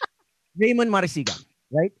 Raymond Marasigan,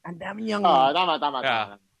 right? And dami niyang...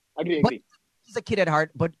 Tama. Agree. He's a kid at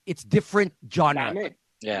heart, but it's different genre. Dami.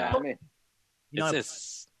 Yeah. Dami.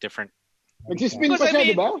 It's different. Nagsispin pa siya,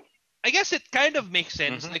 di ba? I guess it kind of makes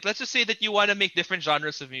sense. Like, let's just say that you want to make different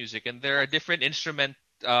genres of music, and there are different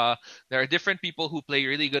there are different people who play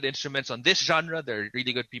really good instruments on this genre. There are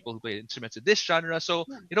really good people who play instruments in this genre. So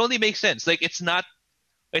it only makes sense. Like it's not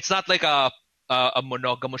like a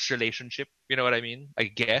monogamous relationship. You know what I mean? I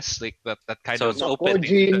guess like that kind of. It's open.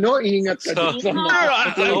 Gino, ingat ka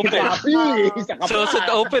So it's an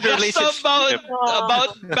open relationship. Just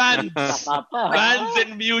about bands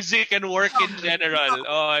and music and work in general.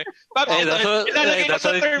 That's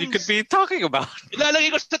what you could be talking about.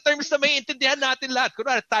 Ilalagay ko sa terms na may intindihan natin lahat.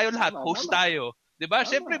 Kunwari tayo lahat, host tayo. Diba?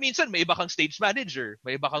 Siyempre, minsan may iba kang stage manager,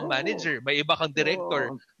 may iba kang manager, may iba kang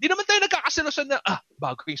director. Di naman tayo nagkakaselosan na,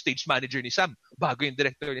 bago yung stage manager ni Sam, bago yung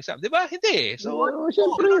director ni Sam. Diba? Hindi. So,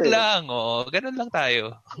 ganun lang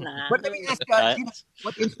tayo. But let me ask,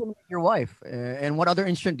 what instrument is your wife? And what other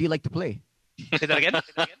instrument do you like to play? Say that again?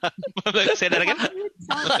 Say that again?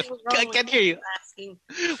 I can't hear you.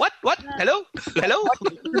 What? Hello?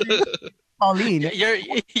 Pauline.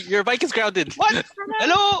 Your mic is grounded. What?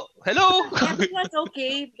 Hello? That's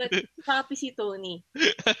okay, but copy si Tony.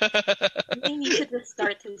 He needs to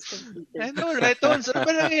restart his computer. I know, right, Tons? Ano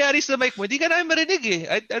ba nangyayari sa mic mo? Hindi ka namin marinig eh.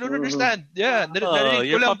 I don't understand. Yeah, narinig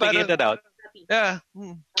you're ko lang. pumping it out. Yeah,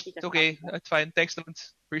 it's okay. That's fine. Thanks,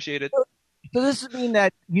 Tons. Appreciate it. So this would mean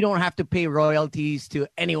that you don't have to pay royalties to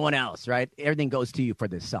anyone else, right? Everything goes to you for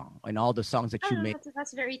this song and all the songs that you make.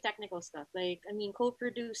 That's very technical stuff. Like, I mean,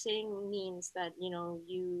 co-producing means that,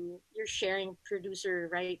 you're sharing producer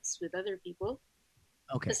rights with other people.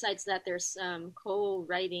 Okay. Besides that, there's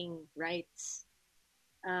co-writing rights.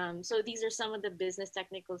 So these are some of the business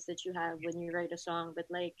technicals that you have when you write a song. But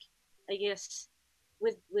like, I guess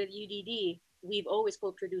with UDD, we've always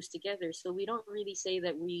co-produced together, so we don't really say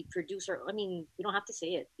that we produce we don't have to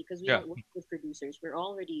say it because we don't work with producers. We're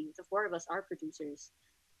already, the 4 of us are producers.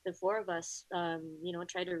 The 4 of us,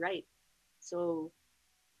 try to write. So,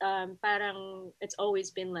 parang it's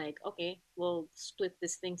always been like, okay, we'll split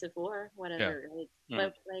this thing to 4, whatever, right?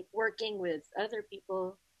 But like working with other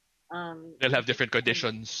people, they'll have different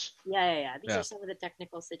conditions. Yeah. These are some of the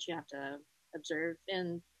technicals that you have to observe,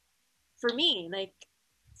 and for me, like,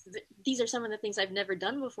 these are some of the things I've never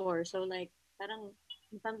done before. So like, parang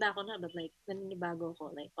tanda ko na, but like, naninibago ko.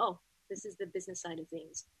 Like, this is the business side of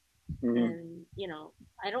things. And,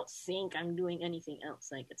 I don't think I'm doing anything else.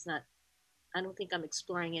 Like, I don't think I'm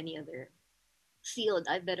exploring any other field.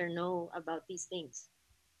 I better know about these things.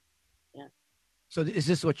 Yeah. So is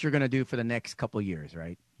this what you're going to do for the next couple of years,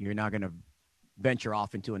 right? You're not going to venture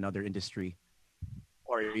off into another industry?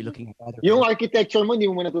 Or are you looking at other Yung architecture mo,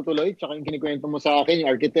 hindi mo natutuloy? Tsaka yung kinikwento mo sa akin,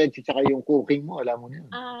 yung architecture, tsaka yung cooking mo, alam mo na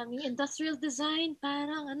yun. Yung industrial design,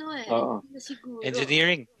 parang siguro.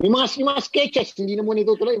 Engineering. Yung mga sketches, hindi na mo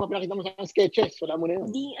natutuloy. Mapakita mo sa sketches, wala mo na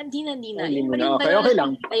yun. Hindi na. Hindi mo na. Okay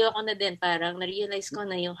lang. Ayoko na din, parang na-realize ko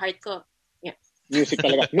na yung heart ko. Yeah. Music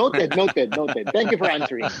talaga. Noted. Thank you for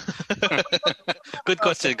answering. Good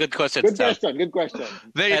question. Good question.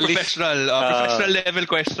 Very professional. Professional level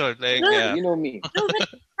question. Like, yeah. You know me. No,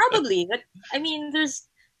 but probably. But I mean,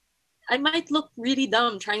 I might look really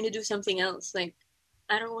dumb trying to do something else. Like,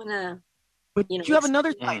 I don't want to. But you have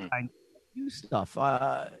another sideline. Do stuff.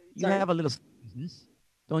 You have a little business,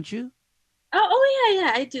 don't you? Oh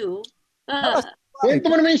yeah, I do.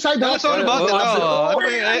 Kwento mo naman yung side hustle. What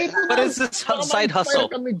is this side hustle?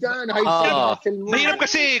 Mahirap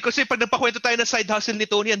kasi pag nagpakwento tayo ng side hustle ni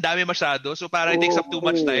Tony, ang dami masyado. So parang it takes up too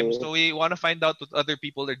much time. So we want to find out what other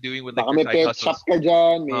people are doing with like their side hustles. Baka may pet shop ka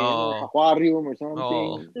dyan, may aquarium or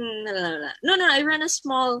something. No, I run a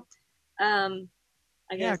small,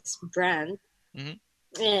 I guess, brand.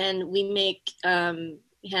 Mm-hmm. And we make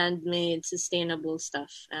handmade, sustainable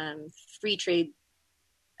stuff, free trade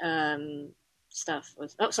stuff.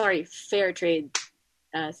 Fair trade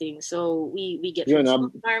things. So we get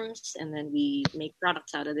from farms and then we make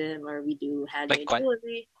products out of them, or we do handmade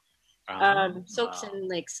jewelry, soaps and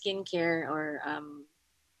like skincare or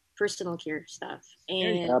personal care stuff.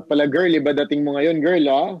 And pala girl, iba dating mo ngayon,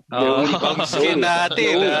 girl, ang skin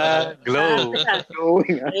natin, glow.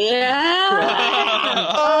 Glowing, yeah.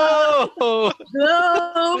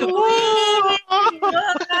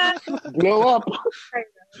 Glow up.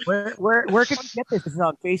 Where can we get this? Is it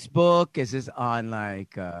on Facebook? Is this on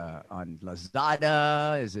on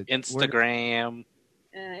Lazada? Is it Instagram?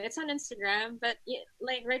 It's on Instagram, but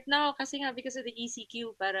like right now, kasi nga because of the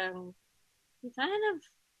ECQ, parang you kind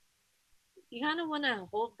of want to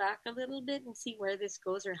hold back a little bit and see where this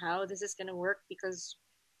goes or how this is gonna work, because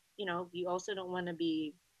you also don't want to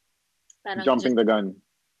be jumping the gun.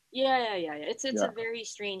 Yeah. It's a very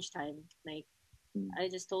strange time. Like,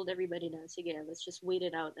 I just told everybody na, sige, let's just wait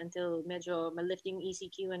it out until medyo malifting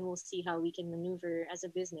ECQ and we'll see how we can maneuver as a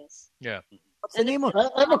business. Yeah. What's the name of?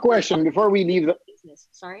 I have a question before we leave the business.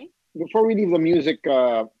 Sorry? Before we leave the music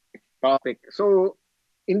topic. So,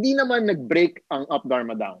 hindi naman nag-break ang Up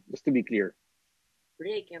Dharma Down, just to be clear.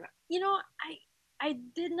 Break. I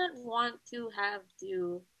did not want to have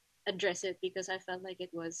to address it because I felt like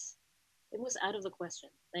it was out of the question.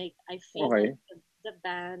 Like, I feel like the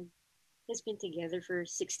band has been together for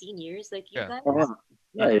 16 years, like you guys.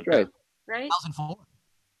 Right. Right? 2004.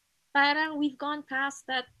 Parang we've gone past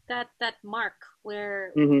that mark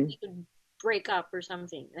where we could break up or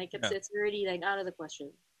something. Like it's already like out of the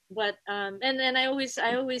question. But and then I always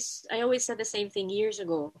said the same thing years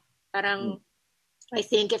ago. Parang I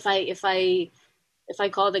think if I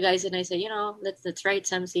call the guys and I say, let's write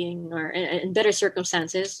something, or in better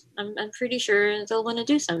circumstances, I'm pretty sure they'll want to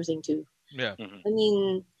do something too. Yeah. I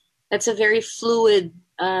mean, that's a very fluid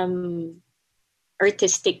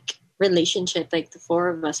artistic relationship like the four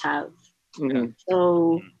of us have.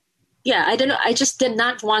 So yeah, I don't know. I just did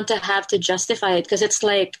not want to have to justify it because it's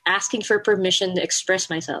like asking for permission to express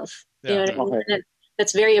myself. Yeah. You know what I mean?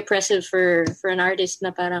 That's very oppressive for an artist na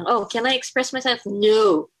parang, can I express myself?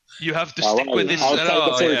 No. You have to stick with this. But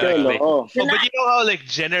you know how, like,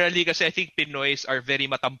 generally, kasi I think Pinoys are very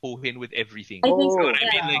matampuhin with everything. I think so. You know what I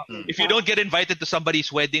mean? Like, if you don't get invited to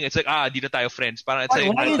somebody's wedding, it's like, di na tayo friends. Parang it's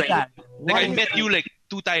like I met you like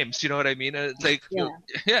 2 times. You know what I mean? It's like,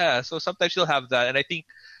 so sometimes you'll have that. And I think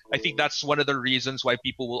that's one of the reasons why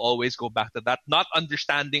people will always go back to that, not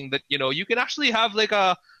understanding that, you can actually have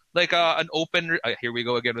an open. Here we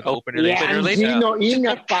go again with open relationship.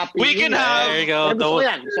 We can have. There you go.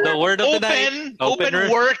 The word of the night.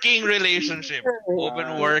 Open working relationship.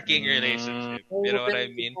 Open working relationship. You know what I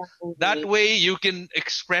mean? That way you can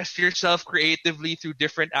express yourself creatively through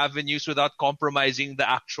different avenues without compromising the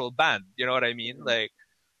actual band. You know what I mean? Like,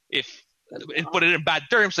 put it in bad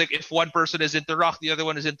terms, like if one person is into rock, the other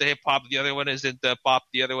one is into hip hop, the other one is into pop,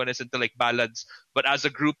 the other one is into like ballads. But as a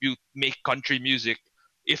group, you make country music.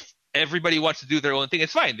 If everybody wants to do their own thing,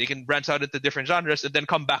 it's fine. They can branch out into different genres and then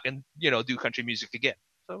come back and do country music again.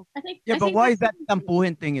 So but why is that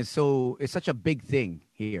tampuhin thing is such a big thing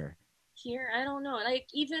here? Here, I don't know. Like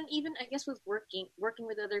even I guess with working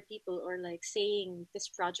with other people, or like saying this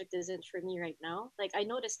project isn't for me right now. Like I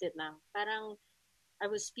noticed it now. Parang I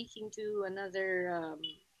was speaking to another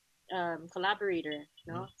collaborator,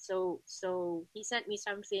 So he sent me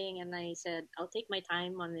something and I said, I'll take my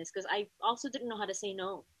time on this because I also didn't know how to say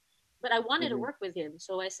no. But I wanted to work with him,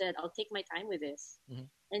 so I said I'll take my time with this.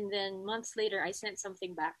 And then months later, I sent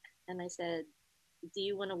something back, and I said, "Do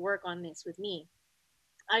you want to work on this with me?"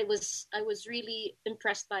 I was really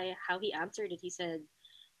impressed by how he answered it. He said,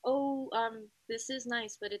 "Oh, this is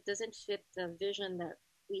nice, but it doesn't fit the vision that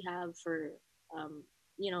we have for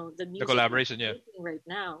the music, the collaboration, right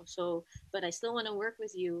now. So, but I still want to work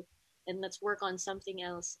with you, and let's work on something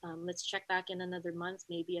else. Let's check back in another month.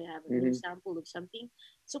 Maybe I have a new sample of something."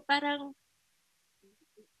 So parang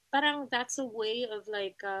that's a way of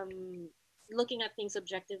like looking at things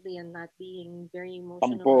objectively and not being very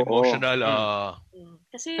emotional.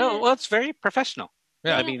 Kasi, no, well, it's very professional.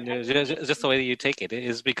 Yeah, I mean, just the way that you take it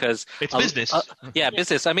is because it's business.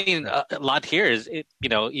 Business. I mean, a lot here is,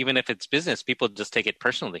 even if it's business, people just take it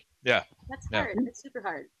personally. Yeah, that's hard. That's super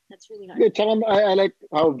hard. That's really hard. Yeah, I like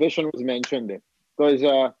how vision was mentioned, because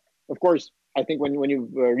of course, I think when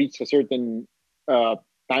you've reached a certain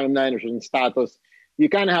timeline or certain status, you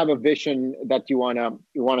kind of have a vision that you wanna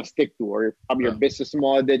stick to, or your business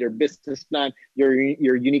model, your business plan, your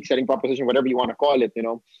unique selling proposition, whatever you want to call it,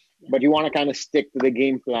 But you want to kind of stick to the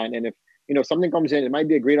game plan, and if something comes in, it might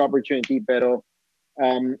be a great opportunity, but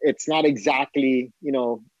it's not exactly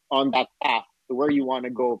on that path to where you want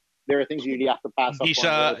to go. There are things you really have to pass up on.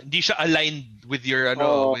 Hindi siya aligned with your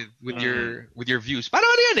with your views. Parang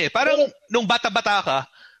yan parang nung bata-bata ka,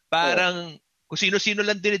 parang kung sino-sino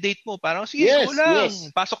lang dinidate mo, parang sige,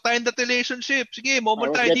 pasok tayo in that relationship, sige,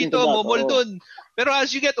 momol tayo dito, momol dun. Pero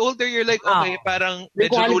as you get older, you're like, okay, parang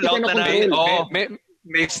medyo rule out na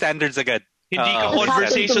make standards agad. Hindi ka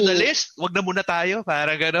conversationalist, wag na muna tayo,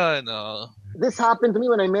 parang gano'n. This happened to me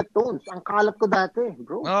when I met Tones. Ang kalat ko dati,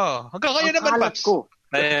 bro. Hanggang kaya naman, Paps.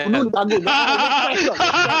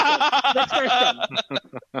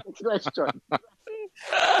 Next question.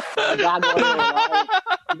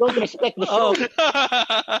 Don't respect the show.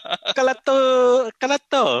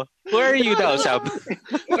 Kalato. Where are you now, Sam?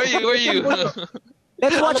 Where are you?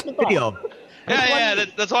 Let's watch the video.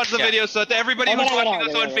 Let's watch the video. So to everybody who's watching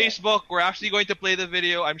us on Facebook, we're actually going to play the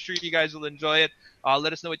video. I'm sure you guys will enjoy it.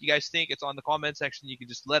 Let us know what you guys think. It's on the comment section. You can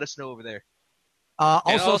just let us know over there.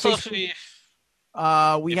 Also, if you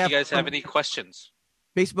guys have any questions.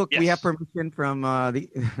 Facebook, we have permission from the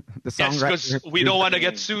songwriter. Yes, because we don't want to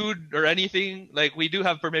get sued or anything. Like, we do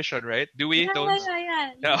have permission, right? Do we?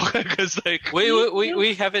 Yeah. Because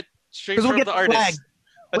we have it straight from the artist.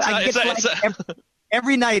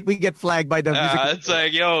 Every night we get flagged by the music. It's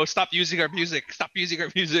like, yo, stop using our music. Stop using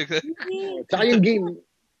our music. Giant game.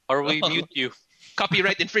 Or we mute you.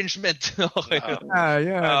 Copyright infringement. Okay.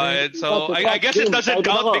 So I guess it doesn't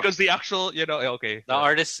count because the actual, okay. The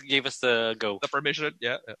artist gave us the go. The permission,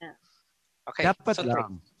 yeah. Okay. Dapat so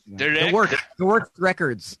lang. The work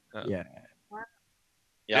records. Yeah.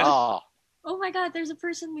 Oh my God, there's a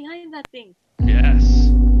person behind that thing.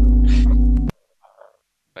 Yes.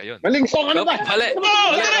 Ayun. Maling song, ano ba?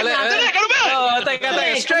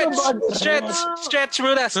 Stretch,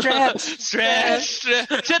 Ruda, stretch.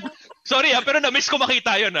 Sorry, pero na-miss ko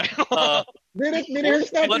makita yun.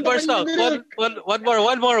 One more song. One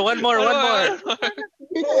more.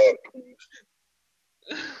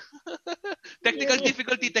 Technical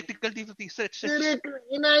difficulty. Stretch.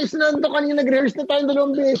 Inayos na ito kanina, nag-rehearse na tayo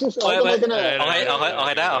 2 beses. Okay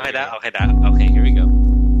na. Okay, here we go.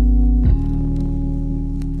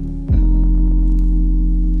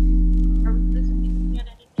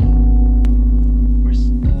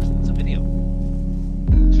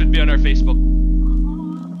 Be on our Facebook.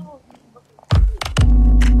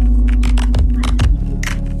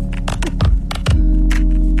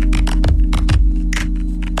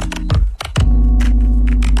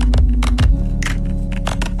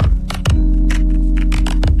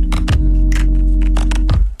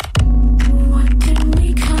 What did we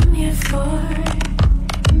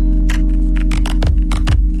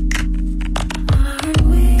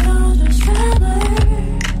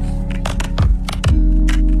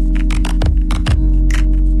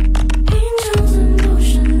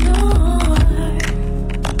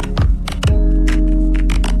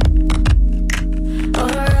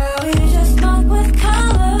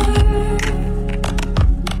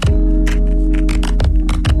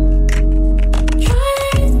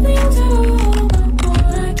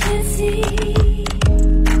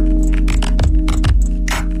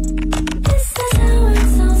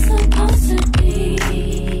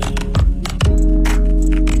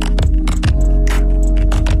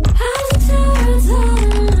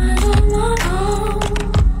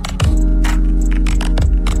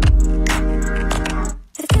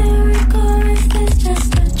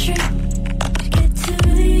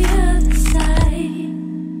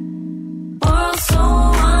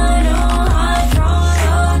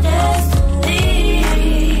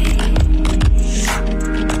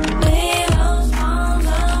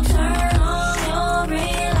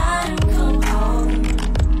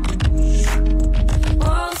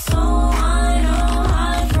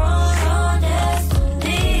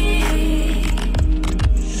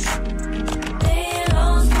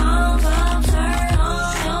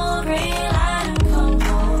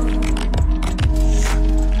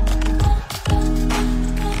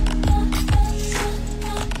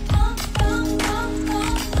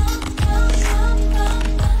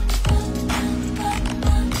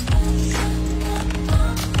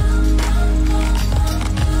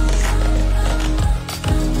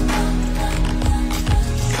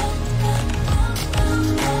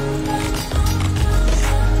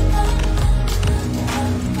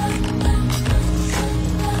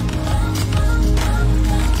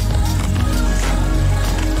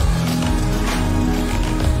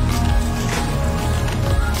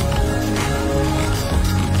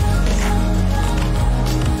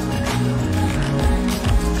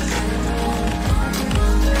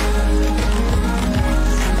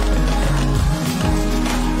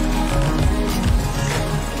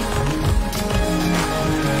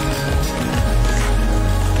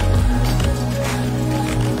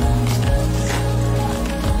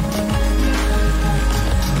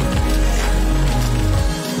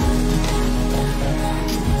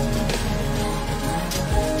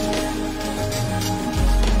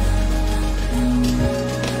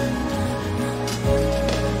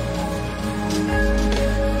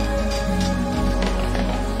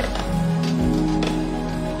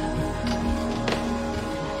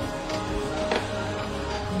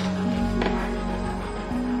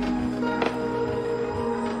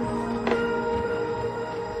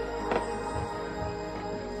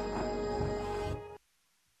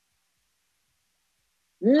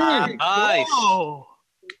Nice. Oh.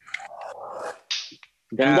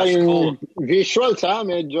 Ganda That's yung cool. visuals, ha?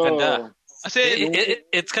 Medyo... Ganda.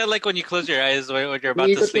 It's kind of like when you close your eyes when you're about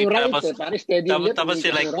to Umiikot sleep. yung right, Tapos, parang steady ulit. tapos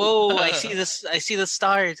you're umiikot like, yung right. whoa, I see the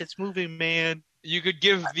stars. It's moving, man. You could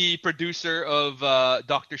give the producer of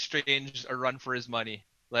Doctor Strange a run for his money.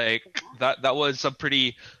 Like that was some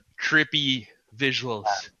pretty trippy visuals.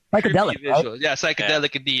 Psychedelic, Trippy visuals. Yeah,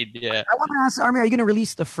 psychedelic indeed. Yeah. I want to ask Army, are you going to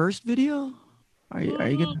release the first video? Are you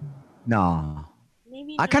going to? No.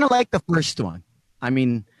 Maybe I kind of like the first one. I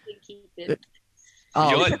mean, keep it.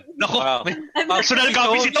 Yun. Nako, Wow. may personal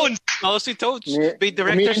copy si Tones. Oh, si Toads. May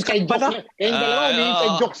director's cut Umi-inside jokes pala. na. Kayong dalawa,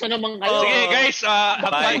 umi-inside jokes na naman kayo. Sige, guys.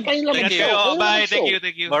 Bye. Thank you. Bye.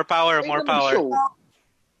 Thank you. More power, Kayo more naman power, show.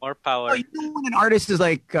 more power. you know, when an artist is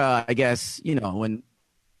like, I guess, you know, when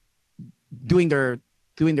doing their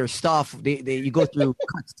stuff, you go through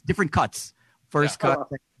different cuts. First cut,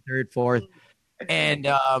 second, third, fourth. And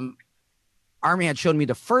Army had shown me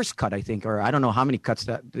the first cut, I think, or I don't know how many cuts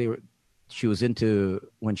that she was into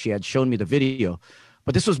when she had shown me the video.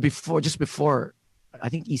 But this was just before, I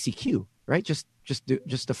think ECQ, right? Just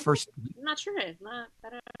the first. I'm not sure.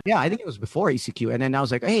 Yeah, I think it was before ECQ. And then I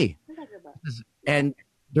was like, hey, and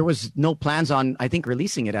there was no plans on, I think,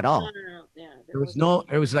 releasing it at all. No. Yeah,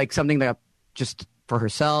 It was like something that just for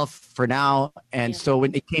herself for now. And so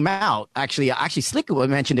when it came out, actually Slick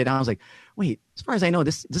mentioned it. And I was like, wait, as far as I know,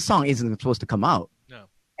 this song isn't supposed to come out. No.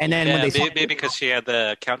 And then when they saw maybe because she had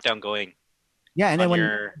the countdown going. yeah, and then on when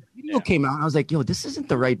your- the video came out, I was like, yo, this isn't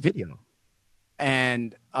the right video.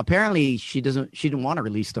 And apparently she didn't want to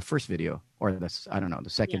release the first video or I don't know, the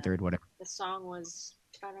second, Yeah. third, whatever. the song was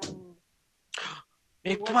parang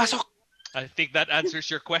May pumasok! I think that answers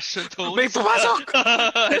your question, Tones. May pumasok!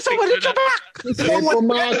 I There's think somebody so at your that- back! May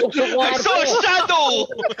pumasok sa I kwarto. saw a shadow!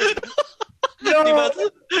 Diba?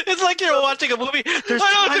 It's like you're watching a movie. There's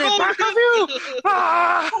I somebody know, back of you!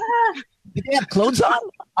 Ah! Did they have clothes on?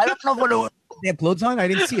 I don't know what they have clothes on. I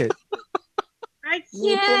didn't see it. I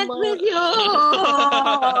can't with you.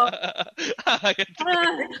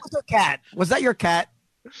 Was your cat? Was that your cat?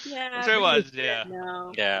 Yeah, Sure was, yeah.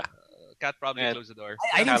 No. Yeah. Cat probably Yeah. closed the door.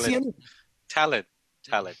 I didn't see any. Talent.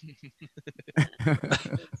 It's not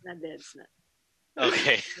dead. It's not.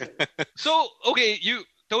 Okay. So, okay,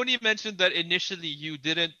 Tony mentioned that initially you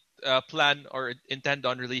didn't plan or intend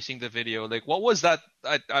on releasing the video. Like, what was that?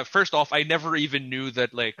 First off, I never even knew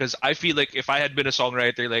that, like, because I feel like if I had been a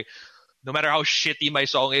songwriter, like, no matter how shitty my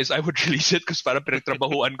song is, I would release it because parang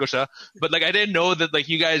pinagtrabahuan ko siya. But, like, I didn't know that, like,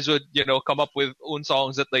 you guys would, come up with own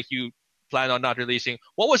songs that, like, you plan on not releasing.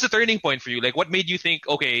 What was the turning point for you? Like, what made you think,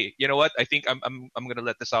 okay, you know what? I think I'm gonna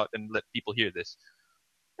let this out and let people hear this.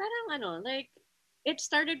 Parang like, it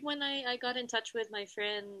started when I got in touch with my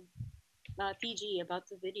friend PG about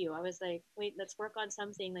the video. I was like, wait, let's work on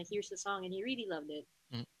something. Like, here's the song, and he really loved it.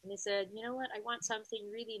 Mm. And he said, you know what? I want something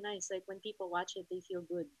really nice. Like, when people watch it, they feel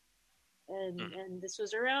good. And this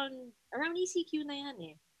was around ECQ na yan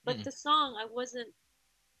eh. But the song, I wasn't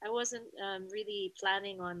really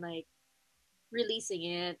planning on like releasing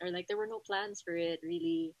it, or like there were no plans for it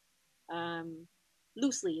really.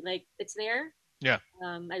 Loosely, like it's there. Yeah.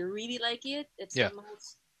 I really like it. It's Yeah. the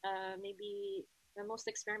most maybe the most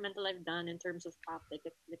experimental I've done in terms of pop, like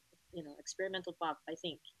experimental pop, I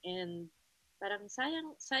think. And parang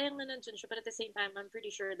sayang na nandun siya, but at the same time, I'm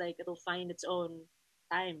pretty sure like it'll find its own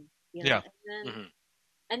time. You know? Yeah.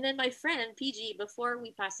 And then my friend PG, before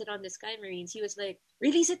we passed it on to Sky Marines, he was like,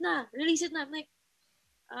 release it na. I'm like,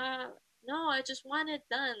 no, I just want it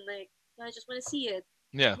done. Like, I just want to see it.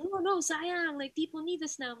 Yeah. No, sayang. Like, people need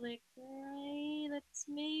this now. I'm like, alright, let's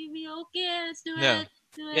maybe, okay, let's do Yeah. it.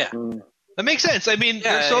 Do it. Yeah. That makes sense. I mean,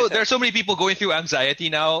 Yeah, there are so many people going through anxiety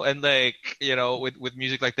now, and like with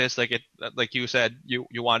music like this, like like you said, you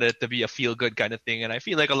want it to be a feel good kind of thing, and I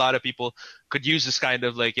feel like a lot of people could use this kind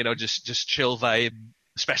of like just chill vibe,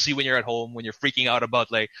 especially when you're at home, when you're freaking out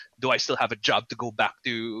about like, do I still have a job to go back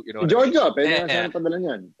to? Georgia, pwede Yeah, na sana padala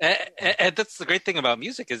niyan. And that's the great thing about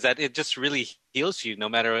music is that it just really heals you no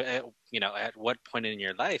matter at what point in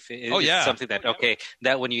your life. It's something that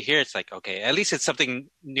that when you hear it's like at least it's something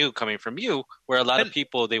new coming from you, where a lot of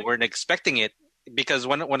people they weren't expecting it. Because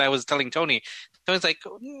when I was telling Tony's like,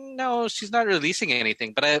 no, she's not releasing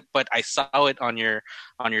anything. But I saw it on your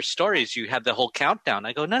stories. You had the whole countdown.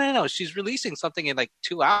 I go, no, she's releasing something in like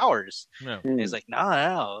 2 hours. No. And he's like,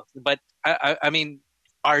 no. But I mean,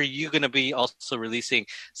 are you going to be also releasing,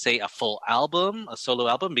 say, a full album, a solo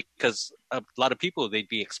album? Because a lot of people they'd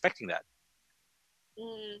be expecting that.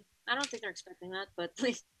 I don't think they're expecting that, but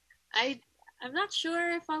like, I'm not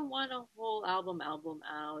sure if I want a whole album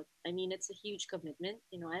out. I mean, it's a huge commitment.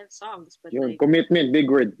 I have songs, but Yun, like commitment,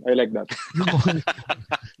 big word. I like that.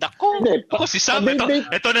 Nako. Hindi, Ako si Sam,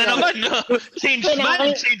 ito na naman. Changed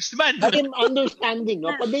man. I am understanding,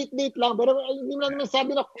 no? Pa-date lang, pero hindi mo lang naman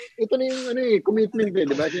sabi na ito na yung commitment eh,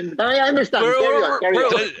 di ba? I understand. Carry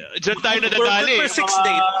on. Diyan tayo nadadali. We're good for 6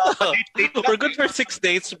 dates. We're good for 6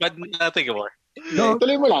 dates, but nothing more. No,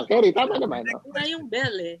 tuloy mo lang, Kerry. Tama naman. No? wala yung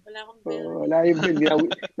bell eh. Wala akong bell. Wala yung bell.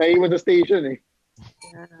 Naiwan sa station eh.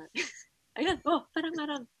 Ayun, parang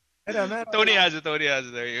marang. Tony has it. There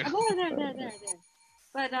you go. There.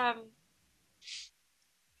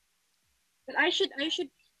 But I should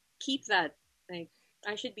keep that. Like,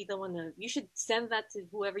 I should be the one you should send that to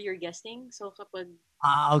whoever you're guesting. So kapag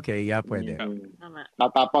okay, yeah, pwede. Tama.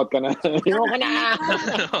 Tatap out ka na. Ayoko na!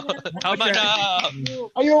 Tama na!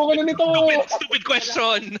 Ayoko na nito! Stupid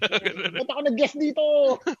question! Ba't ako nag-guess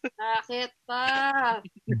dito? Bakit pa?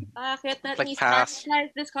 Bakit? Let me pass. sanitize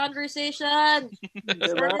this conversation.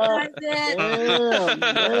 Sanitize it.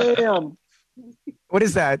 Damn. What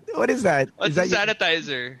is that? What's Is that the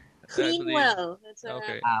sanitizer? Clean well. That's what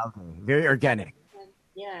Okay. okay. Very organic.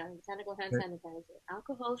 Yeah, botanical hand sanitizer.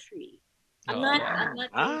 Alcohol free. I'm Oh, not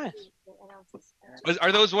Ah.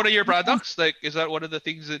 Are those one of your products? Like, is that one of the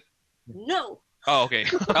things that... No. Oh, okay.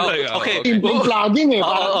 Okay. Simpleng vlogging eh.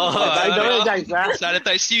 Oh, Guys, ha?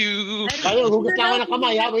 Sanitize you. Tayo, hugas lang ako ng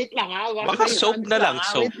kamay, ha? Wait lang, ha? Baka soap na lang,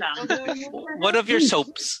 soap. Wait lang. One of your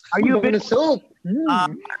soaps. Are you a Ano bit? soap? I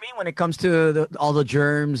mean, when it comes to all the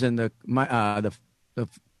germs and the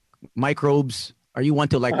microbes, are you one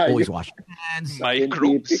to like always wash your hands?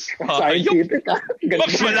 Microbes. Scientific, ha?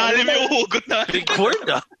 Mas malalim yung hugot na. Big word,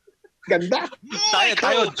 ah. Ganda.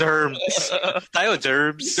 Tayo germs. Tayo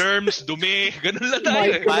germs. Germs, dumi. Ganun lang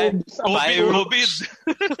tayo. Microbes. COVID.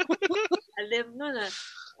 Alim nun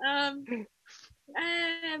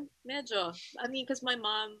medyo. I mean, because my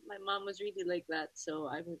mom was really like that. So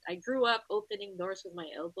I grew up opening doors with my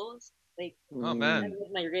elbows, like Oh, man. and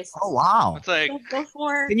with my wrists. Oh wow! It's like... So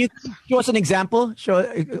before, Can you show us an example?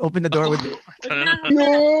 Open the door with.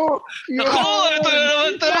 Yo! Ako! Ito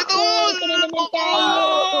na naman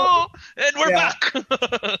tayo! And we're back!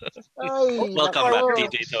 Ay, Welcome nako.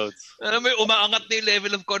 back, DJ Toads. May umaangat na yung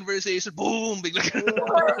level of conversation. Boom! Bigla ka na.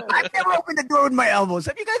 I've never opened the door with my elbows.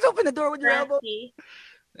 Have you guys opened the door with your elbows?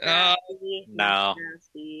 No.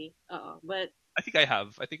 Nasty. But I think I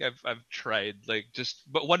have. I think I've tried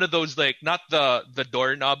but one of those not the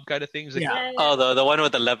doorknob kind of things. Like, Yeah. Oh, the one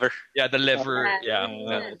with the lever. yeah, the lever. Yeah.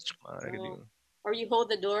 Yeah. or you hold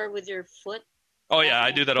the door with your foot. Oh yeah,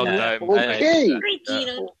 I do that all the time. Okay. Great,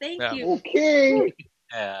 Gino. Thank Yeah. you. Okay.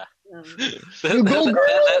 Yeah. You go,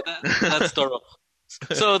 girl. That's adorable.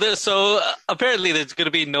 So apparently there's going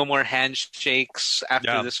to be no more handshakes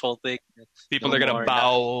after this whole thing. People No are gonna more,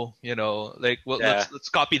 bow. Yeah. Let's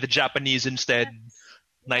copy the Japanese instead.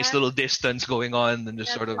 Nice little distance going on, and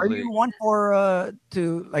just sort of Are you one for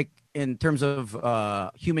to like in terms of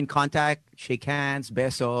human contact, shake hands,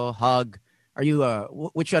 beso, hug? Are you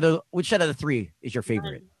which out of the three is your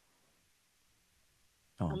favorite?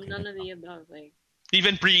 Oh, I'm okay. none of the above. Like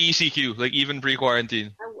even pre-ECQ, like even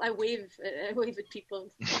pre-quarantine. I wave at people.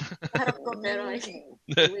 Harap ko, pero I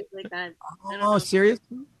wave like that. I don't Oh, know. serious?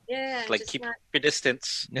 Yeah, Like just keep not, your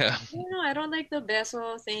distance. Yeah. I don't like the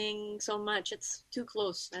beso thing so much. It's too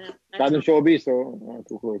close. I Masyadong don't- showbiz, so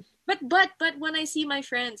too close. But when I see my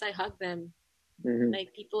friends, I hug them. Mhm.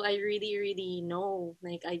 Like people I really, really know.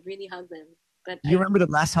 Like I really hug them. But Do you remember the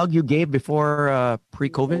last hug you gave before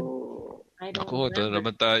pre-COVID? I don't Ako, ito na remember.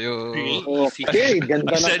 naman tayo. Okay, ganda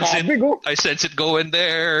I ng sense it. topic, oh. I sense it going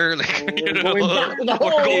there. Like, Going back to the We're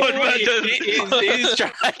hole. going back to- He's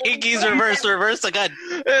trying. He's reverse again.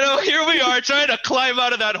 Here we are trying to climb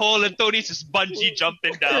out of that hole, and Tony's just bungee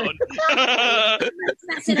jumping down.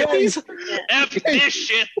 That's it. Guys, F this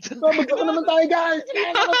shit. Magkaka naman tayo, guys.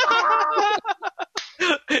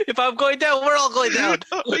 If I'm going down, we're all going down.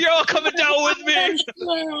 You're all coming down with me.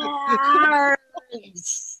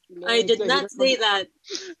 I did not say that.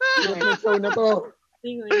 Show na to.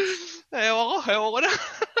 Anyways, Ewan ko na.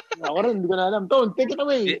 Ako rin, hindi ko na alam. Ton, take it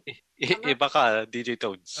away. Iba ka, DJ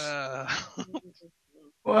Toads.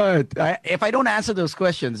 What? If I don't answer those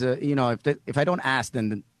questions, if I don't ask,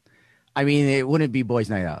 then I mean, it wouldn't be Boys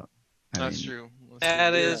Night Out. That's true.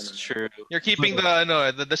 That is true. You're keeping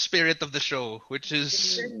the spirit of the show, which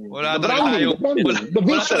is wala The talaga branding, tayong the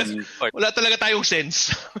vision. wala talaga tayong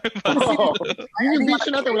sense. Oh, yung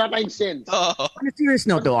vision natin, wala tayong sense. Oh. On a serious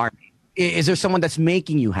note, though, Army, is there someone that's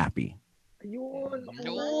making you happy? Ayun.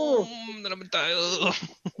 Na naman tayo.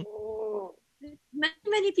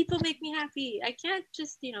 many people make me happy. I can't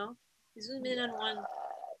just zoom in on one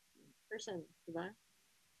person, diba?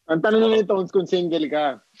 Ang tanong na ni Tones kung single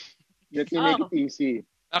ka. Let me make it easy.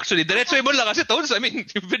 Actually, diretso mo lang kasi Tones, I mean,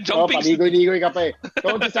 you've been jumping. Paligoy-ligoy ka pa eh.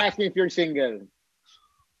 Tones is asking if you're single.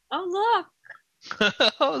 Oh, look.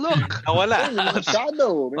 Oh, look. Nawala.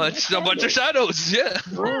 Shadow. It's a bunch of shadows, yeah.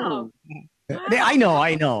 Wow. I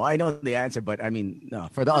know the answer, but I mean, no,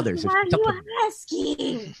 for the others. Why are you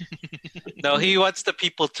asking? No, he wants the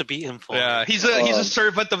people to be informed. Yeah, he's a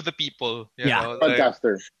servant of the people. You know, like,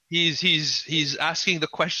 podcaster. He's asking the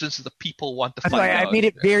questions that the people want to That's find why out. I made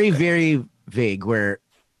it very, very vague. Where,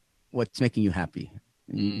 what's making you happy?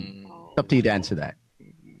 It's up to you to answer that.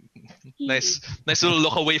 Nice little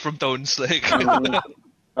look away from Tones, like.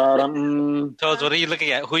 Tones, what are you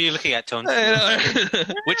looking at? Who are you looking at, Tones?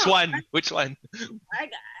 Which one?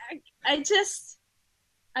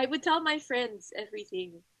 I would tell my friends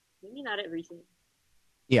everything. Maybe not everything.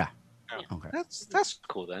 Yeah. Yeah. Okay. That's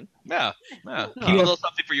cool then. Yeah. Keep a little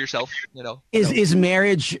something for yourself, you know. Is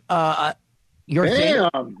marriage your thing?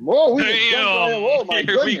 Damn. Whoa, Damn.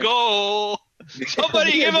 Here we go.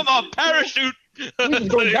 Somebody give him a parachute. We're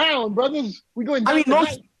going down, brothers. We're going down. I mean,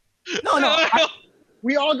 tonight. No.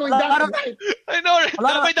 We all going down tonight. I know.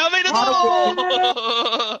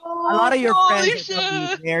 A lot of your Holy friends shit.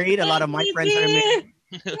 are married. A lot of my friends are married.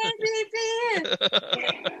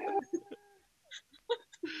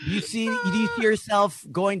 Do you see yourself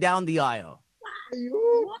going down the aisle?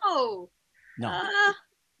 Whoa. No,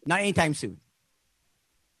 not anytime soon.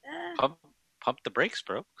 Pump the brakes,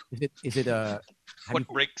 bro. Is it What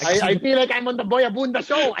breaks? I feel like I'm on the Boy Abunda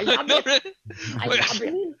show. I love it. I love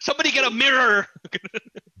it. Somebody get a mirror.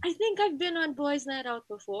 I think I've been on Boys Night Out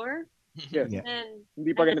before. Yeah. And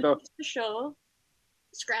Hindi pa ganito. the show,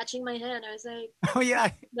 scratching my head. I was like, Oh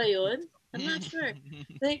yeah. ba yun? I'm not sure.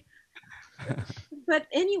 Like, but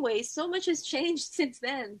anyway, so much has changed since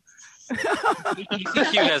then.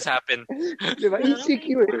 ECQ has happened. Diba?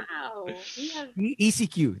 ECQ eh. Wow. We have,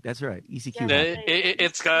 ECQ. That's right. ECQ. Yeah.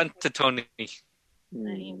 It's gone to Tony.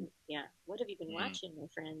 yeah. What have you been watching, my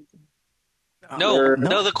friend? No.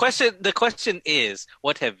 The question is,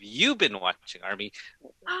 what have you been watching, Army?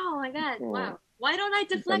 Oh my God! Wow. Why don't I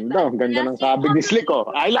deflect Ganda, that? ganda ng sabi ni Slick oh.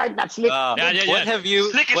 I like that Slick. What have you?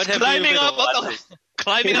 Slick is What have climbing you been up, watching?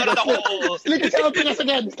 climbing out of the hole. Slick is helping us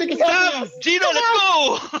again. Slick is helping us. Gino, let's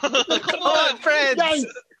go. Come on, friends. Guys.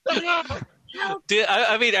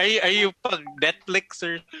 I mean, are you pag Netflix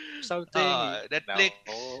or something? Netflix.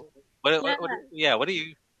 No. What do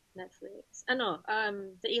you? Netflix.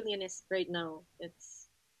 The Alienist right now. It's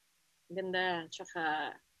ganda,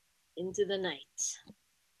 tsaka Into the Night.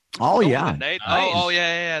 Oh yeah. Night? Nice. Oh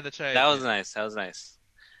yeah, that's right. That was nice.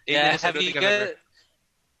 Yeah, Alienist, I have don't you think I've ever-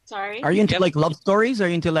 Sorry? Are you into like love stories? Are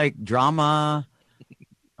you into like drama?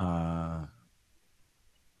 Not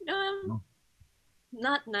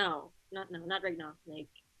now. Not right now. Like,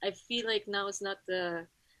 I feel like now is not the...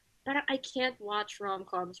 But I can't watch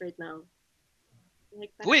rom-coms right now.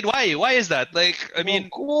 Like, Wait, why? Why is that? Like, I mean,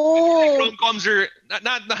 Cool. rom-coms are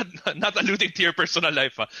not alluding to your personal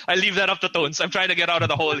life. I leave that up to Tones. I'm trying to get out of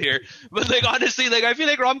the hole here. But like, honestly, like, I feel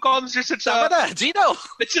like rom-coms are such Gino.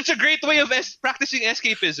 it's such a great way of practicing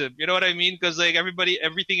escapism. You know what I mean? Because like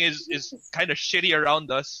everything is kind of shitty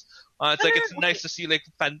around us. It's like it's nice to see like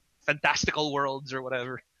fantastical worlds or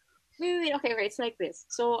whatever. Wait. Okay, right. It's like this.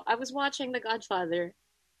 So I was watching The Godfather.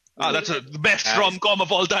 Oh, that's the best rom-com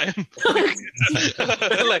of all time.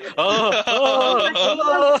 Like,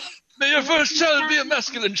 May your first child be a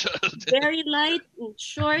masculine child. Very light and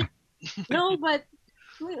short. No, but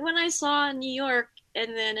when I saw New York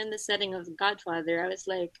and then in the setting of The Godfather, I was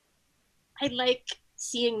like, I like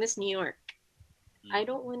seeing this New York. I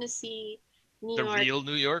don't want to see New The York. real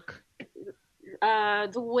New York?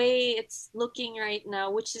 The way it's looking right now,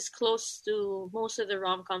 which is close to most of the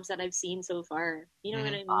rom-coms that I've seen so far. You know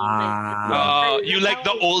what I mean? You like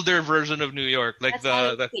the older version of New York, like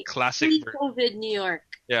the classic pre-COVID New York.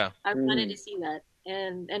 Yeah. I wanted to see that.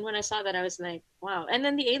 And when I saw that, I was like, wow. And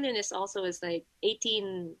then The Alienist also is like late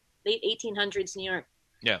 1800s New York.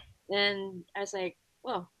 Yeah. And I was like,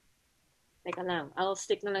 well, teka lang, I'll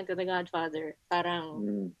stick na lang to The Godfather.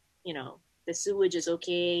 Parang, you know, the sewage is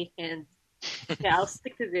okay, and yeah, I'll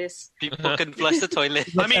stick to this. people can flush the toilet.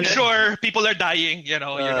 I mean, sure, people are dying, you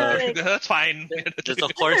know, that's fine. There's a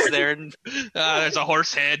horse there. There's a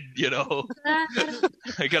horse head, you know.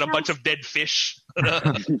 I got a bunch of dead fish.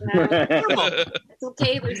 It's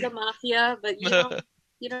okay, there's the mafia, but you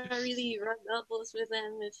don't really rub elbows with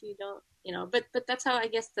them if you don't, you know. But that's how I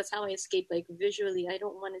escape. Like visually, I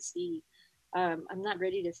don't want to see. I'm not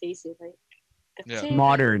ready to face it. Like the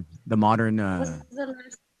modern. what's the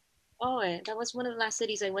last That was one of the last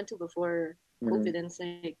cities I went to before COVID, and it's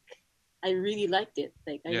like I really liked it.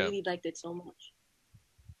 Like I really liked it so much.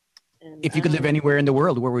 And, if you could live anywhere in the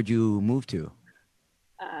world, where would you move to?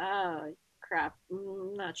 Crap.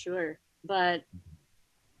 I'm not sure, but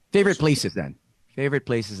Favorite places then? Favorite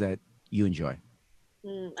places that you enjoy?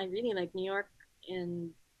 I really like New York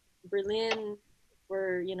and Berlin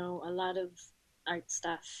for, a lot of art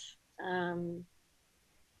stuff. I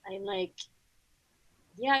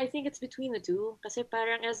think it's between the two. Kasi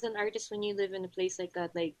parang as an artist, when you live in a place like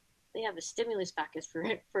that, like they have a stimulus package for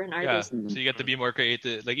an artist. So you get to be more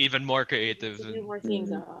creative, like even more creative. Do more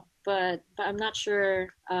things. But I'm not sure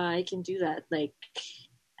I can do that. Like,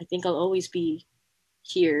 I think I'll always be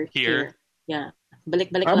here. Yeah.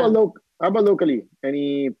 Balik-balik How lang. about locally?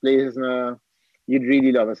 Any places na you'd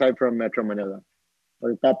really love aside from Metro Manila?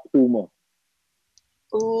 Or top 2 mo?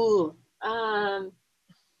 Ooh.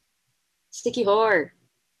 Sticky Horror.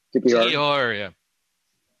 Sticky Horror? Yeah.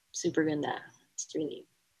 Super ganda. It's really...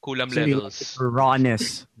 Kulam So levels. the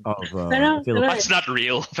rawness of Philippines. That's not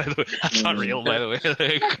real, by the way. That's not real, by the way.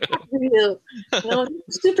 real. No,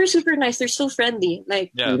 super, super nice. They're so friendly.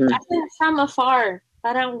 Like, from afar,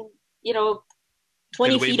 parang,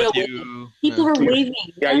 20 feet away. People were waving.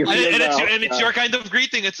 Yeah, you feel and it's your kind of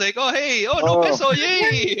greeting. It's like, oh, hey, no peso,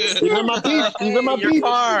 yay! Even my peeps. You're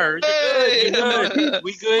far. Hey! You're good.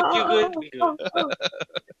 We good. You good. We good.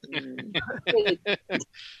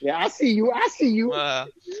 Yeah, I see you. I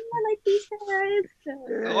like these guys.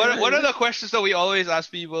 One of the questions that we always ask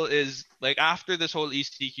people is, like, after this whole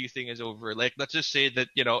ECQ thing is over, like, let's just say that,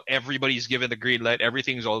 everybody's given the green light,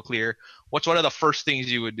 everything's all clear. What's one of the first things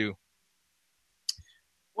you would do?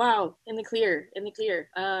 Wow, in the clear.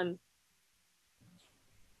 I'm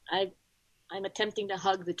attempting to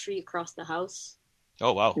hug the tree across the house.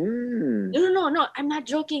 Oh, wow. No, I'm not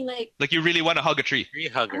joking. Like you really want to hug a tree. Tree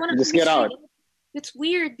hugger. Just get out. It's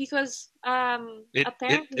weird because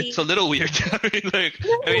apparently it's a little weird. I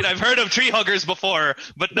mean, I've heard of tree huggers before,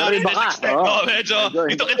 but not to this extent.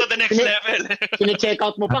 You took it to the next level. Sine-check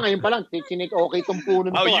out mo pa ngayon pa lang. Okay itong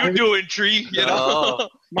puno nito. How you doing, tree? You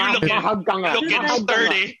Mahag ka nga. looking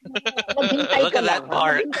sturdy. Look at that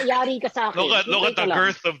part. Yari ka sa akin. Look at the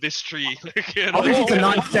girth of this tree. Obviously, it's a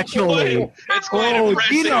non-sexual way. It's quite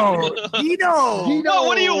impressive. Gino.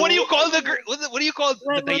 What do you call the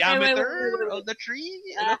the diameter of the tree?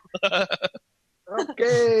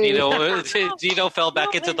 Okay. Gino fell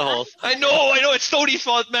back into the hole. I know. It's Tony's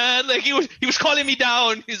fault, man. Like he was calling me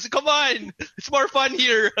down. He's like, come on, it's more fun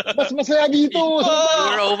here. Mas masaya dito.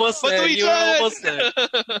 You're almost But there. we You're tried. almost there.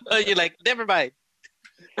 You're like, never mind.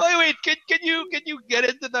 Wait. Can you get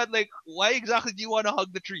into that? Like, why exactly do you want to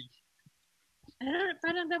hug the tree? I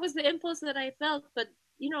don't know, that was the impulse that I felt, but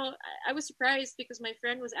I was surprised because my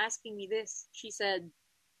friend was asking me this. She said,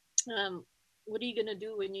 what are you gonna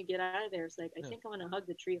do when you get out of there? It's like, I think I want to hug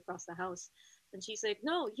the tree across the house. And she's like,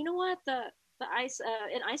 no, you know what? The ice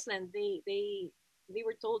in Iceland, they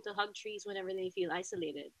were told to hug trees whenever they feel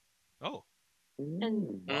isolated. Oh.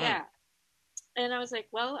 And and I was like,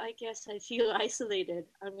 well, I guess I feel isolated.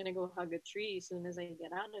 I'm gonna go hug a tree as soon as I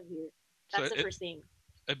get out of here. That's the first thing.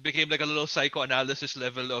 It became like a little psychoanalysis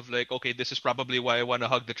level of like, okay, this is probably why I want to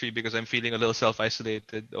hug the tree because I'm feeling a little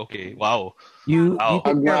self-isolated. Okay, wow. Magawa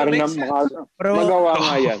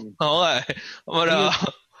nga yan.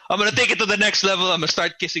 I'm gonna take it to the next level. I'm gonna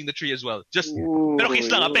start kissing the tree as well. Just pero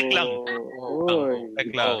kiss lang, pek lang.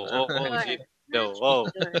 Pek lang.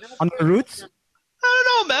 On the roots? I don't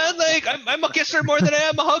know, man. Like I'm a kisser more than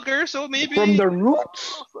I am a hugger, so maybe From the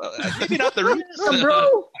roots? maybe not the roots.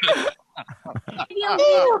 Bro.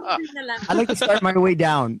 I like to start my way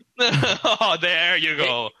down. Oh, there you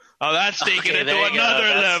go. Oh, that's taking it to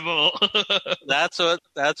another level. That's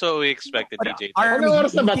what we expected, DJ. Ano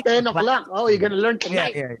oras na ba? 10 o'clock. Oh, you're gonna learn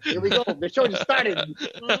tonight. Yeah. Here we go. The show just started.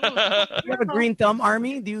 You have a green thumb,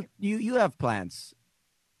 Army? Do you have plants?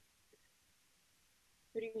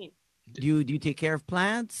 What do you mean? Do you take care of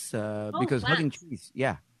plants? Because hugging trees,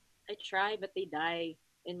 yeah. I try, but they die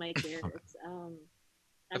in my care. It's,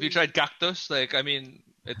 have you tried cactus? Like, I mean,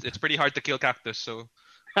 it's pretty hard to kill cactus, so.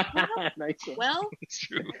 Nice. Well, it's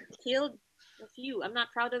true. Killed a few. I'm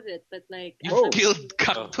not proud of it, but like. You killed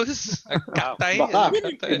cactus? Cacti? Baka.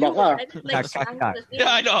 Yeah,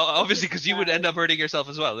 I know. Obviously, because you would end up hurting yourself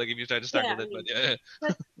as well. Like if you try to start with it, but yeah.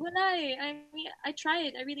 But when I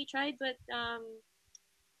tried. I really tried, but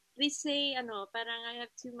they say parang I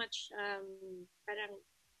have too much parang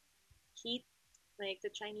heat, like the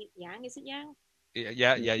Chinese yang. Is it yang?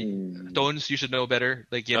 Yeah. Tones, you should know better.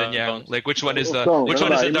 Like yin and yang. Like which one is the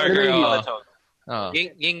darker?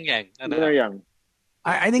 Yin yang. Yang.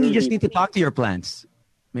 I think you just need to talk to your plants.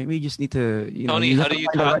 Maybe you just need to, Tony, how do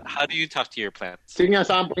you talk to your plants? Sige nga,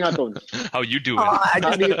 sample nga, Tony. How you doing? How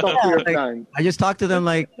do you talk to your plant? I just talk to them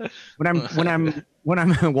like when I'm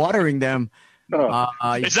watering them.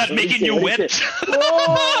 Is that making you wet?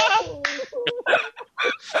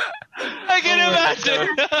 I can imagine.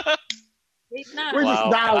 We're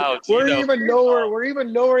just down. Wow, we're even lower. We're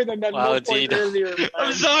even lower than that low point earlier.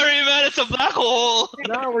 I'm sorry, man. It's a black hole.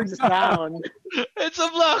 Now we're just down. It's a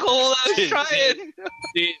black hole. I was trying.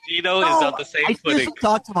 Gino is on the same footing. I still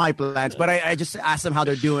talk to my plants, but I just ask them how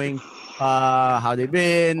they're doing, how they've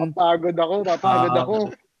been. Papagod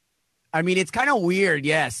ako. I mean, it's kind of weird,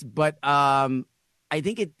 yes, but I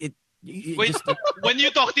think it Wait, just, when you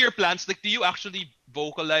talk to your plants, like, do you actually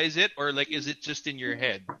vocalize it, or like, is it just in your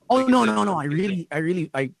head? Oh, like, no.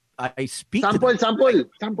 I speak. Sample.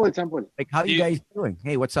 Like, how you guys doing?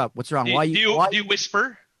 Hey, what's up? What's wrong? Do you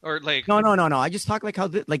whisper or like? No. I just talk like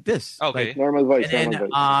like this. Okay. Like, normal voice. And then,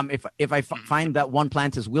 if I find that one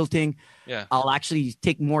plant is wilting, I'll actually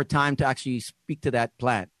take more time to actually speak to that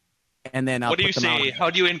plant, and then what do you say? How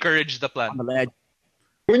do you encourage the plant? On the ledge.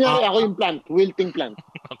 Kunyari ako yung plant, wilting plant.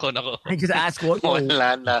 Ako. I just ask what's going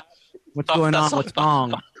on. What's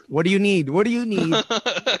wrong? What do you need? We're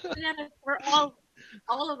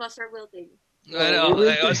all of us are wilting. I know.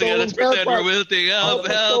 Let's pretend we're wilting. Help,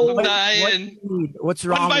 I'm dying. What's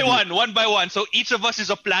wrong? One by one. So each of us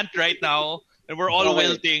is a plant right now, and we're all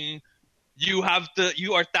wilting. You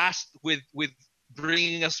are tasked with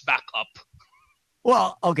bringing us back up.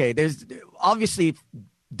 Well, okay. There's obviously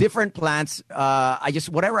different plants.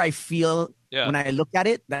 Whatever I feel when I look at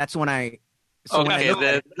it, that's when I. So let's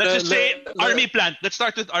just say army plant. Let's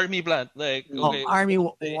start with army plant. Like, okay. Army,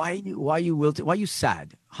 why you wilted? Why you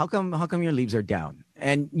sad? How come your leaves are down?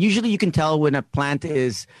 And usually you can tell when a plant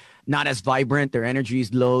is not as vibrant, their energy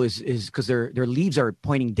is low, is because their leaves are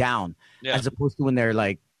pointing down, as opposed to when they're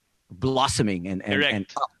like blossoming and erect. And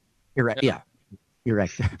up. Erect, yeah.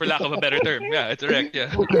 Erect. For lack of a better term, it's erect.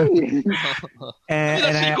 Yeah. and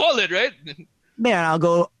that's what you call it, right? Man, I'll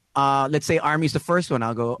go. Let's say army's the first one.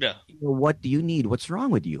 I'll go. Yeah. What do you need? What's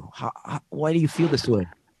wrong with you? Why do you feel this way?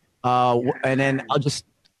 And then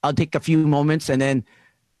I'll take a few moments, and then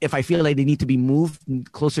if I feel like they need to be moved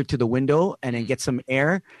closer to the window and then get some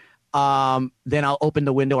air, then I'll open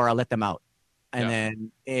the window or I'll let them out. And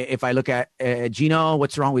then if I look at Gino,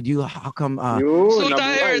 what's wrong with you? How come? So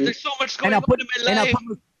tired. There's so much going on in my life.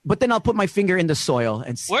 But then I'll put my finger in the soil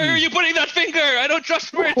and see. Where are you putting that finger? I don't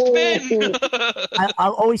trust where it's been.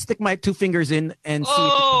 I'll always stick my two fingers in and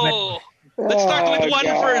see. Let's start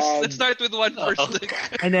with one first.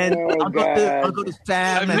 And then I'll go to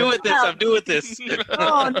Sam. I'm new at this.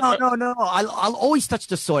 No. I'll always touch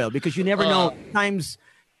the soil because you never know. Sometimes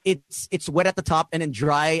it's wet at the top and then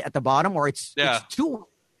dry at the bottom, or it's too.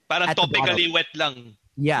 Parang topically wet lang.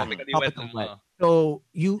 Yeah, topically wet. So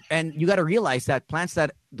you got to realize that plants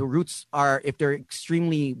that the roots are, if they're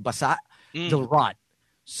extremely basa, they'll rot.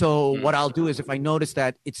 So what I'll do is if I notice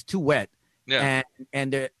that it's too wet and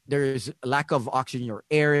there's a lack of oxygen or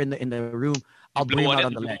air in the room, I'll bring them out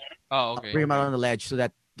on the ledge. Oh, okay. I'll bring them out on the ledge so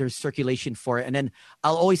that there's circulation for it. And then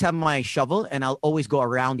I'll always have my shovel and I'll always go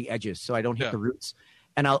around the edges so I don't hit the roots.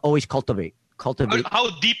 And I'll always cultivate. How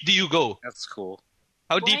deep do you go? That's cool.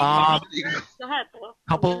 How deep?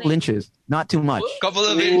 Couple inches, not too much. Couple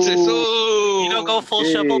of inches. So you don't go full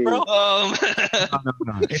shovel, bro. No.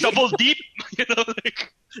 Shovel deep. You know,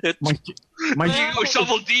 my you go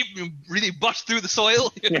shovel deep, you really bust through the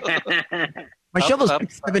soil. You know? My shovel's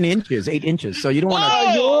 7 inches, 8 inches, so you don't want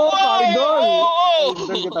to.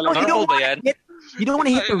 You don't want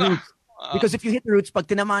to hit the roots because if you hit the roots, pag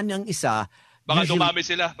tinamaan ng isa, baka dumami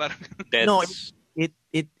sila. No,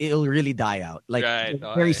 it'll really die out. Like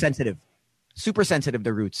very sensitive, super sensitive,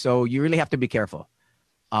 the roots. So you really have to be careful.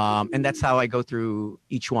 And that's how I go through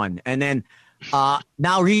each one. And then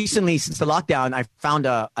now recently, since the lockdown, I found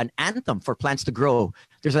an anthem for plants to grow.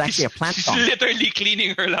 There's actually a plant song. She's literally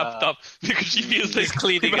cleaning her laptop because she feels like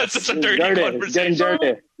cleaning. That's such a dirty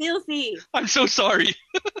conversation. Filthy. I'm so sorry.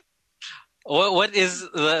 What is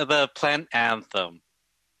the plant anthem?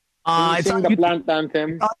 It's on the plant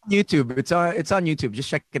anthem. On YouTube. It's on YouTube. Just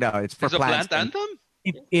check it out. It's for plants. A plant anthem?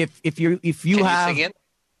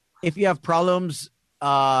 If you have problems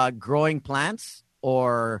growing plants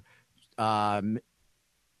or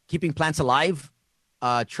keeping plants alive,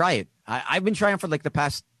 try it. I've been trying for like the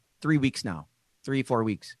past 3 weeks now, 3-4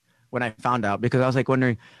 weeks when I found out, because I was like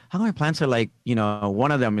wondering how come my plants are like,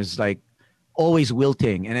 one of them is like always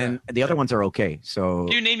wilting and then the other ones are okay. So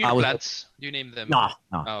do you name your plants? Do you name them? No.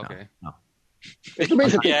 Oh, okay. No. Ito ba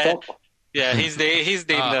sa TikTok? Yeah, he's named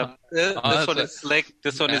them. This one is Slick.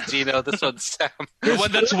 This one is Gino. This one's Sam. The one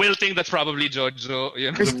that's wilting, that's probably Jojo.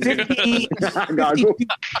 You know? There's 50, Gago.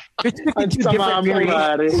 there's 52 Ang sama different mo,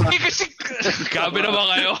 variations. pare. Kasi, grabe naman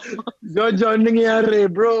kayo. Jojo, anong nangyari,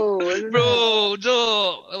 bro? Bro,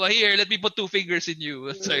 Joe, here, let me put 2 fingers in you.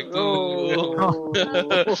 It's like, Oh.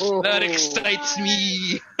 that excites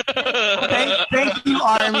me. Thank you,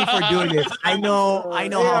 Army, for doing this. I know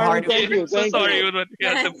how hard Thank you. So sorry when we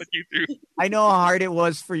had to put you through. I know how hard it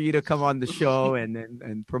was for you to come on the show and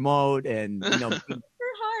promote and Super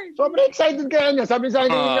hard. Sobrang excited kaya niya. Sabi sa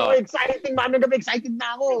akin, Oh. exciting. Mami gabi, excited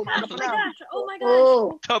na ako. Oh my gosh. Oh my gosh.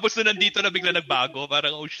 Oh. Tapos na nandito na bigla nagbago.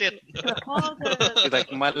 Parang, oh shit. All the He's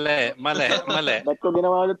like, mali. Ba't ko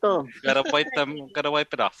ginawa ulit to? Gotta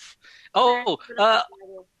wipe it off. Oh,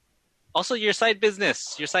 also your side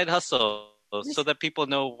business, your side hustle, so that people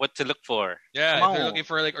know what to look for. Yeah, Come if you're on. looking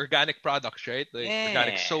for like organic products, right? Like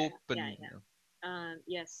organic Yeah. soap and Yeah.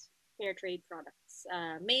 Yes, fair trade products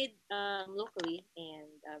made locally and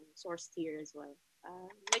sourced here as well.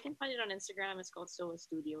 They can find it on Instagram. It's called Stoa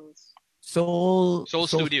Studios. Soul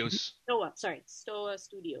Studios. Stoa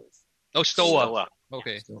Studios. Oh, Stoa. Stoa.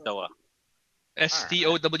 Okay. Stoa.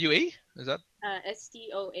 STOWA? Is that?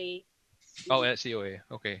 STOA. Oh, SCOA.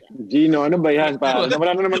 Okay. Gino, ano ba yan? Wala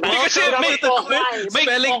na naman. Kasi may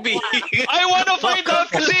Spelling bee. I wanna find out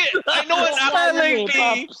kasi I know an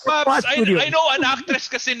actress. Pops, I know an actress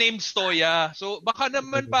kasi named Stoya. So baka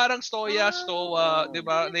naman parang Stoya, Stoa, 'di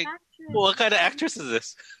ba? Like What kind of actress is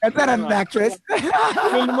this? That's not an actress.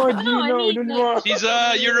 Ulun mo, Gino. Ulun mo. she's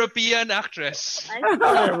a European actress.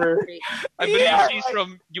 Whatever. I believe she's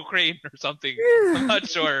from Ukraine or something. I'm not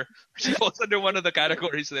sure. She falls under one of the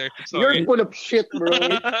categories there. Sorry. You're full of shit, bro.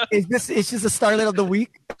 Is this the starlet of the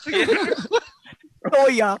week? Oh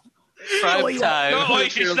yeah. Prime time. No, like,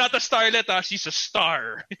 she's not a starlet, she's a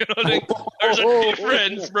star. You know, like there's a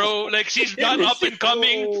difference, bro. Like she's not up and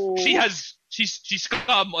coming. She's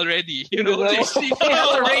come already. You know, like, She has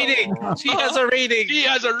a rating. She has a rating. She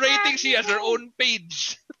has a rating. She has her own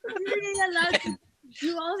page. You're really allowed to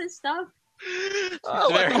do all this stuff.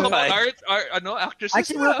 Verified. Actresses.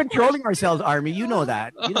 Actually, we're controlling ourselves, Army. You know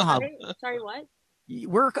that. You know how Sorry, what?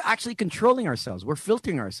 we're actually controlling ourselves. We're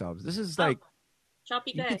filtering ourselves. This is like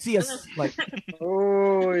Shopee you guys. can see us like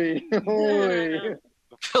Oy. Oy.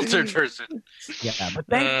 Filtered version. yeah. But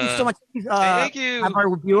thank you so much. Please, Thank you. have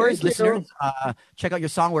our viewers, Thank you. listeners, check out your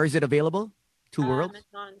song. Where is it available? Two Worlds. It's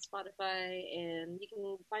on Spotify, and you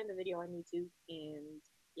can find the video on YouTube. And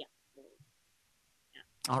yeah.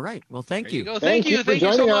 All right. Well, thank There you you. go. Thank you for Thank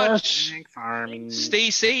you so joining much. Thanks, Army.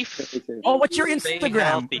 Stay safe. Oh, what's your Stay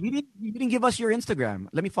Instagram? healthy. You didn't give us your Instagram.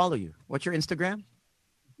 Let me follow you. What's your Instagram?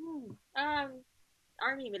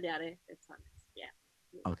 Army Milyare. It's on. Yeah.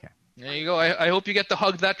 Okay. There you go. I hope you get to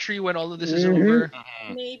hug that tree when all of this is over.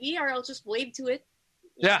 Maybe, or I'll just wave to it.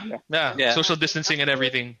 Yeah. Social distancing and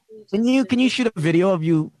everything. Can you shoot a video of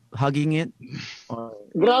you hugging it?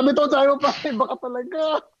 Grabe to, tayo pa. Baka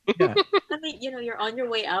talaga. Yeah. I mean, you're on your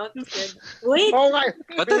way out. Good. Wait. Okay.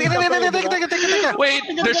 Wait,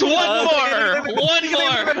 there's one more. One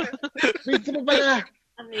more. Wait mo pala.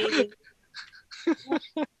 Amazing.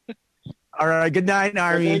 All right. Good night,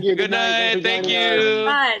 Army. Thank you. Good night. Thank you.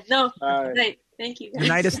 Bye. No. Bye. Good night. Thank you. The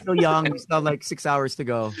night is still young. We still have like 6 hours to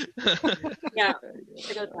go. Yeah.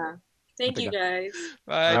 Thank you, guys.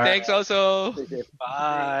 Bye. Alright. Thanks also.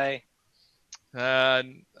 Bye.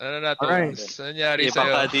 Ano na, Alright. Tones? Nangyari Iba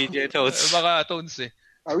sa'yo? ka, DJ Toads. Baka Tones eh.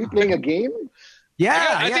 Are we playing a game?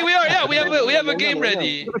 Yeah. I think we are. Yeah, we have a game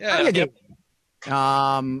ready. We're playing Yeah. a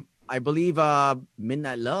game. I believe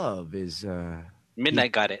Midnight Love is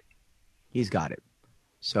Midnight got it. he's got it.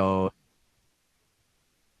 So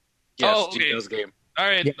Yes, Oh, okay. Gino's game. All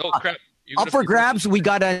right. Yeah. Oh crap. You up gotta for fix grabs, we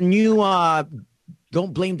got a new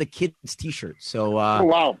Don't Blame the Kids t-shirt. So Oh,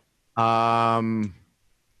 wow.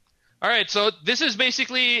 All right. So this is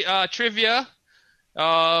basically trivia.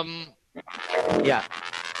 yeah.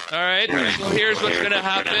 All right. So here's what's gonna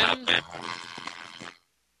happen.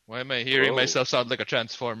 Why am I hearing myself sound like a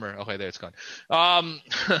transformer? Okay, there it's gone.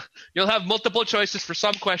 You'll have multiple choices for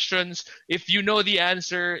some questions. If you know the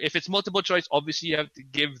answer, if it's multiple choice, obviously you have to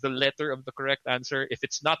give the letter of the correct answer. If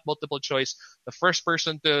it's not multiple choice, the first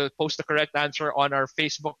person to post the correct answer on our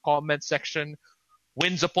Facebook comment section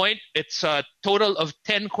wins a point. It's a total of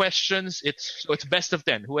 10 questions. It's best of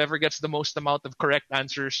 10. Whoever gets the most amount of correct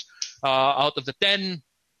answers out of the 10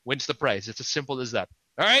 wins the prize. It's as simple as that.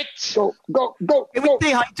 All right. Go. Can we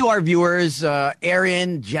say hi to our viewers?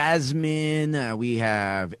 Aaron, Jasmine, we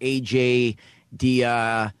have AJ,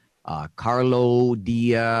 Dia, Carlo,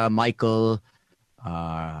 Dia, Michael,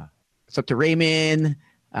 what's up to Raymond,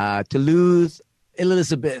 Toulouse,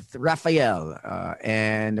 Elizabeth, Raphael,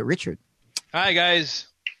 and Richard. Hi, guys.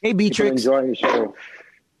 Hey, Beatrix. Enjoy the show.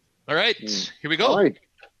 All right, here we go. All right.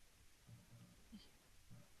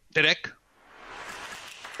 Direk.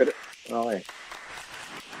 Okay.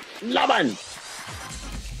 Laban!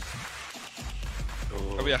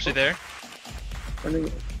 Are we actually there? Ano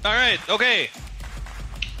yun? All right, okay.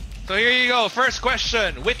 So here you go. First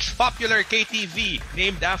question. Which popular KTV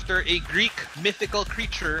named after a Greek mythical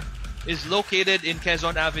creature is located in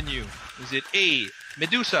Quezon Avenue? Is it A,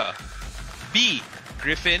 Medusa, B,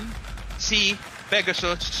 Griffin, C,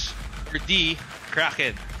 Pegasus, or D,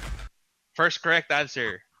 Kraken? First correct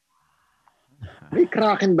answer. May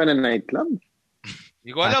Kraken ba na nightclub?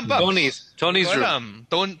 You go alam, Pops. Tony's Go room.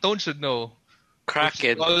 alam. Tone should know.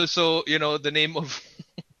 Kraken. Also, the name of...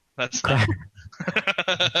 That's not...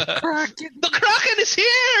 Kraken. The Kraken is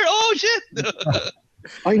here! Oh, shit!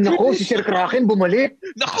 Ay, nako, si Sir Kraken bumalik.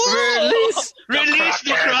 Naku! Release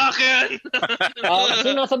the Kraken! Kasi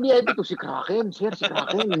nasa VIP to si Kraken. Sir, si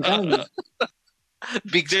Kraken. Minsan.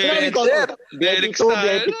 Big Derek, Sir. VIP 2,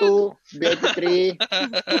 VIP 2, VIP 3.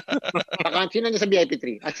 Sino niya sa VIP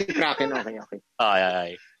 3? At si Kraken, okay.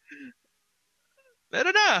 Ay.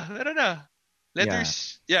 Meron na.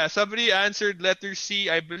 Letters. Yeah, somebody answered letter C.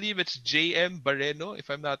 I believe it's JM Barreno, if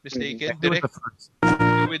I'm not mistaken. Direct.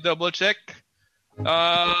 Can we double check?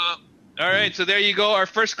 All right, so there you go. Our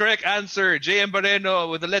first correct answer, JM Barreno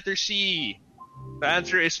with the letter C. The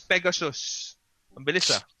answer is Pegasus. Ang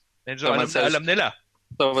bilis ah. Medyo alam nila.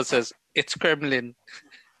 Someone says, it's Kremlin.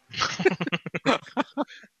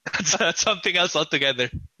 That's something else altogether.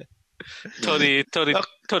 Tony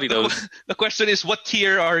knows. The question is, what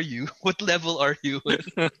tier are you? What level are you?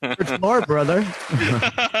 Third floor, brother.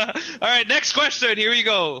 All right, next question. Here we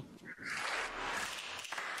go.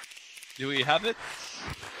 Do we have it?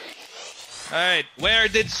 All right. Where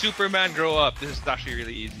did Superman grow up? This is actually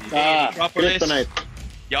really easy. A, Metropolis. Kryptonite.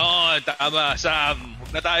 Yon, tama, Sam.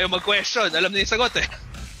 Huwag na tayo mag-question. Alam na yung sagot eh.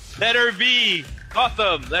 Letter B,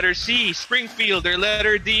 Gotham. Letter C, Springfield. Or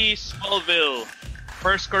letter D, Smallville.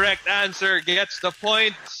 First correct answer gets the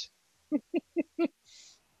point.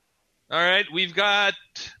 All right, we've got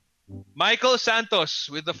Michael Santos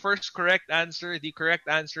with the first correct answer. The correct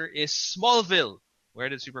answer is Smallville. Where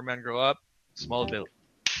did Superman grow up? Smallville.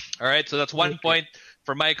 All right, so that's 1 point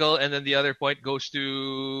for Michael, and then the other point goes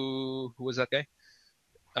to... Who was that guy?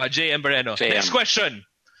 J.M. Barreno. JM. Next question.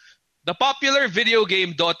 The popular video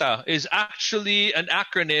game Dota is actually an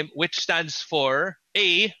acronym which stands for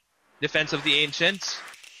A, Defense of the Ancients,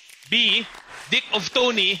 B, Dick of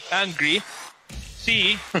Tony, Angry,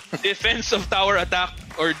 C, Defense of Tower Attack,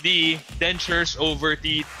 or D, Dentures over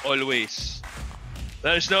Teeth Always.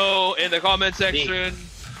 Let us know in the comment section.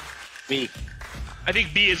 B. I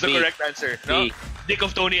think B is the B. correct answer. No? B. Dick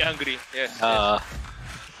of Tony, Angry. Yes.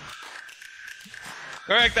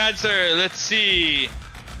 Correct answer. Let's see.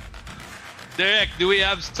 Derek, do we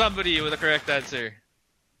have somebody with a correct answer?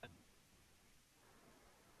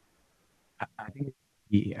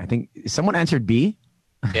 I think someone answered B.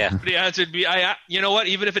 Yeah. Somebody answered B. You know what?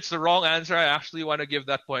 Even if it's the wrong answer, I actually want to give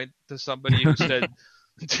that point to somebody who said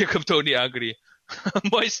Dick of Tony Angry.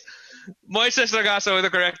 Moises Ragasa with the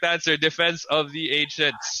correct answer. Defense of the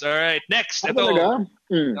Ancients. All right. Next.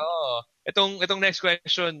 Itong next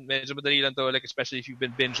question, medyo madali lang to, like especially if you've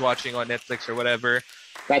been binge watching on Netflix or whatever.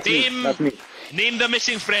 That's me. Name the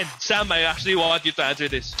missing friend. Sam, I actually want you to answer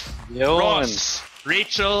this. Yun. Ross,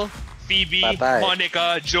 Rachel, Phoebe, Bye-bye.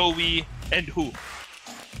 Monica, Joey, and who?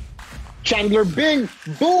 Chandler Bing.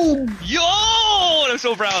 Boom. Yo! I'm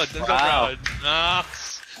so proud. I'm so proud.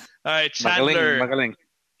 Knox. All right, Chandler Magaling.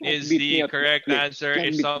 is Beat the me at correct Netflix. answer. Can't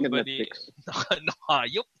If beat me at somebody... Netflix.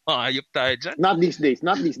 Hayop tayo dyan. Not these days.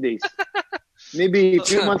 Maybe a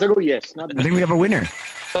few months ago, yes. Not I think we have a winner.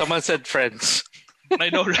 Someone said friends. I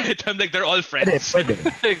know, right? I'm like, they're all friends.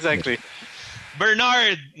 Exactly.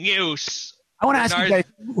 Bernard News. I want to ask you guys,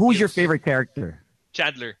 who's your favorite character?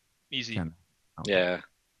 Chandler. Easy. Chandler. Yeah.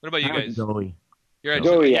 What about you guys? Joey. You're a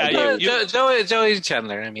Joey, Yeah, Joey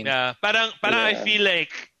Chandler. I mean, yeah. Parang I feel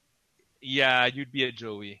like, yeah, you'd be a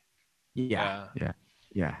Joey. Yeah.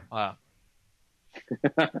 Wow.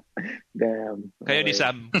 Damn. Kayo ni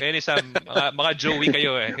Sam. Mga Joey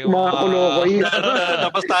kayo eh. Mga kulokoy.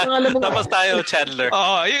 tapos tayo Chandler.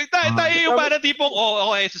 Oo, tayo yung parang tipong,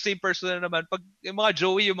 okay, it's the same person na naman. Pag yung mga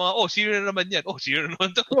Joey, yung mga, sino na naman yan? Sino na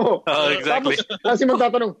naman to? Exactly. Tapos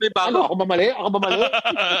magtatanong, ako ba mali?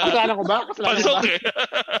 Kasalanan ko ba? Pasok eh.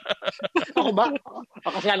 Ako ba?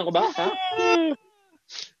 Kasalanan ko ba? Ha?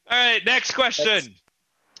 Alright, next question.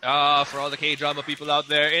 For all the K-drama people out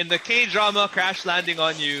there, in the K-drama Crash Landing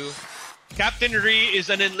on You, Captain Ri is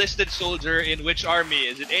an enlisted soldier in which army?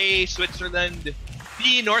 Is it A, Switzerland,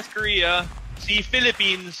 B, North Korea, C,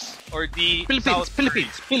 Philippines, or D, South Korea?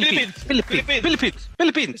 Philippines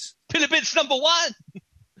number 1.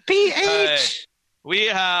 PH. We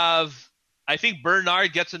have, I think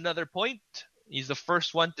Bernard gets another point. He's the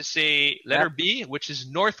first one to say letter B, which is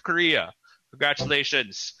North Korea.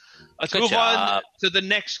 Congratulations. Let's move on to the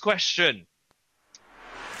next question.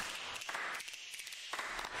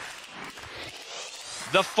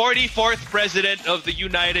 The 44th President of the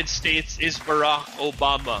United States is Barack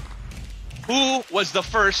Obama. Who was the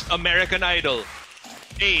first American Idol?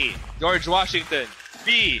 A, George Washington.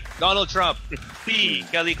 B, Donald Trump. C,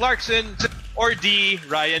 Kelly Clarkson. Or D,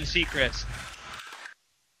 Ryan Seacrest.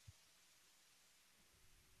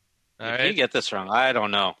 All right. You get this wrong. I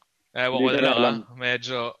don't know.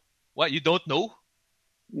 Medyo. What, you don't know?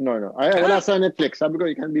 No. Wala sa Netflix. Sabi ko,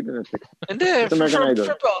 you can't beat the Netflix. And then,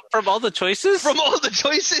 from all the choices? From all the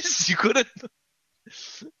choices? You couldn't.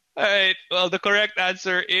 All right. Well, the correct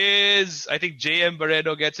answer is, I think J.M.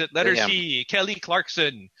 Barredo gets it. Letter C, Kelly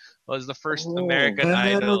Clarkson was the first American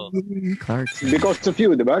Idol. Clarkson. Because of you,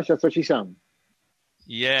 diba? That's what she sang.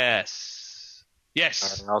 Yes.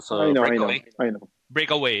 And also, I know.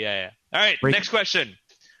 Breakaway, yeah. All right, next question.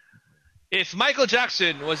 If Michael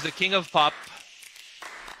Jackson was the king of pop,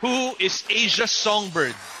 who is Asia's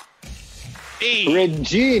songbird? A,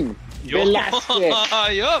 Regine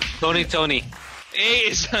Velasquez. Yup. Tony. A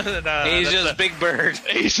is Asia's big bird.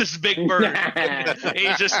 Asia's big bird.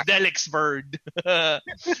 Asia's Delix bird. A,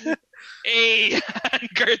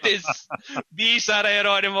 Curtis. B, Sara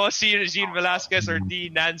Geronimo. C, Regine Velasquez. Or D,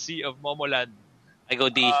 Nancy of Momoland. I go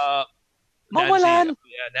D. Momoland.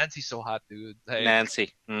 Yeah, Nancy's so hot, dude. Like,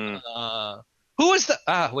 Nancy. Who was the...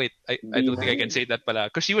 wait. I don't think I can say that pala.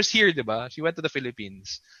 Because she was here, diba? She went to the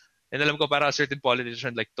Philippines. And alam ko para a certain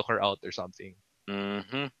politician like took her out or something.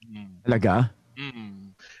 Talaga?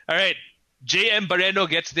 All right. JM Barreno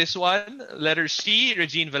gets this one. Letter C,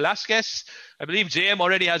 Regine Velasquez. I believe JM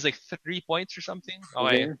already has like 3 points or something.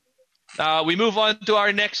 Okay. We move on to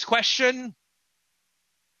our next question.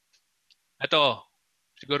 Ito.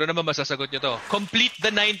 Siguro naman masasagot nyo to. Complete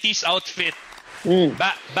the 90s outfit.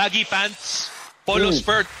 Baggy pants, polo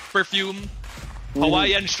skirt, perfume,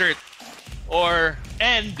 Hawaiian shirt.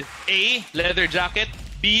 And A, leather jacket.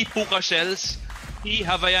 B, puka shells. C,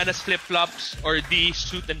 Havaianas flip-flops. Or D,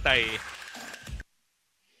 suit and tie.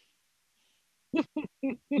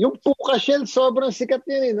 Yung puka shell, sobrang sikat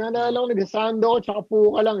yun eh. Naalala ko, nagsasando ko, tsaka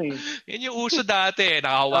puka lang eh. Yan yung uso dati.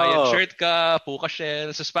 Naka-Hawaiian shirt ka, puka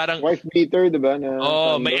shell. So parang... Wife beater, diba?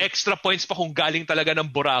 may extra points pa kung galing talaga ng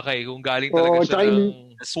Boracay. Kung galing talaga siya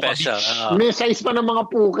ng special. May size pa ng mga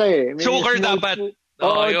puka eh. May choker dapat.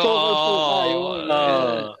 choker puka.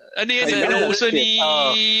 Ano yun? Inuuso ni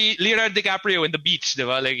Leonardo DiCaprio in The Beach,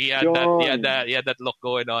 diba? Like, he had that look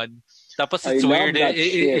going on. Tapos it's weird.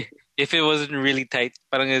 If it wasn't really tight,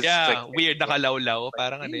 parang it's like, weird, nakalawlaw.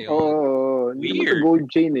 Parang ano yun. Weird. Gold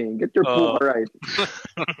chain eh. Get your puka right.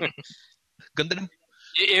 Ganda ng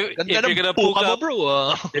if you're gonna puka mo,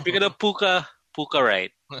 bro. If you're gonna puka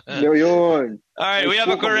right. Yun. All right, we have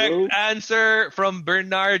a correct answer from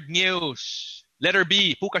Bernard News. Letter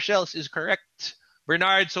B, puka shells is correct.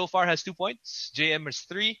 Bernard so far has 2 points. JM has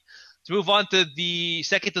 3. Let's move on to the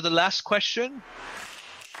second to the last question.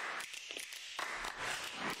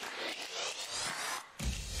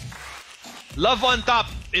 Love on Top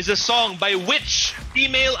is a song by which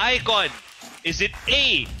female icon? Is it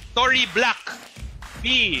A, Tory Black,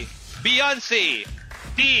 B, Beyonce,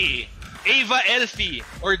 C, Ava Elfie,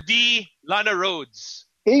 or D, Lana Rhodes?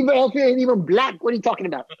 Ava Elfie ain't even black. What are you talking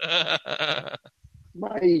about?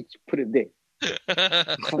 Why put it there?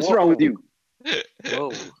 What's wrong with you?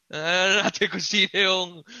 Whoa. Natin kung sino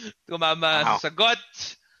yung tumama sa sagot.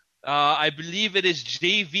 I believe it is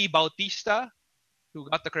JV Bautista who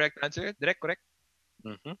got the correct answer. Correct?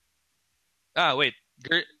 Mm-hmm. Wait.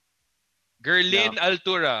 Gerlin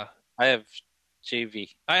Altura. I have JV.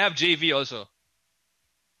 I have JV also.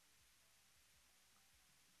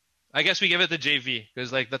 I guess we give it to JV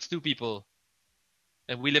because like that's 2 people.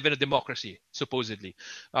 And we live in a democracy, supposedly.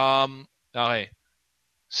 Okay.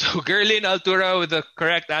 So Gerlin Altura with the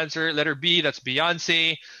correct answer. Letter B, that's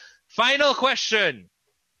Beyonce. Final question.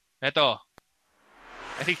 Eto.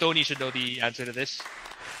 I think Tony should know the answer to this.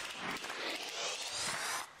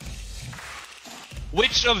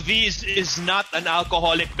 Which of these is not an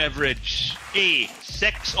alcoholic beverage? A,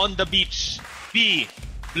 sex on the beach. B,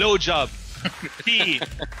 blowjob. C,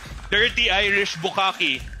 dirty Irish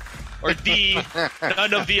bukkake. Or D,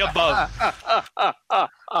 none of the above.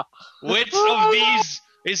 Which of these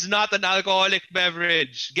is not an alcoholic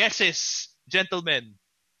beverage? Guesses, gentlemen.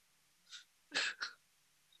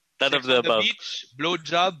 None of the above. The beach,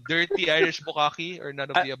 blowjob, dirty Irish bukkake, or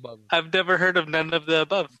none of the above? I've never heard of none of the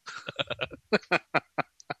above.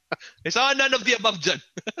 It's all none of the above dyan.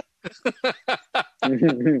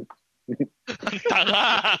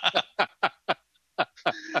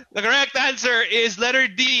 The correct answer is letter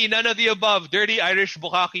D, none of the above. Dirty Irish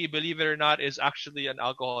bukkake, believe it or not, is actually an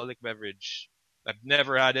alcoholic beverage. I've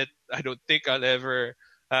never had it. I don't think I'll ever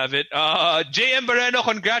have it. JM Bareno,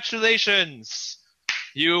 congratulations.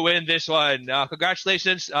 You win this one.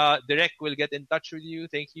 Congratulations. Direk will get in touch with you.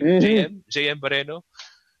 Thank you, JM Bareno.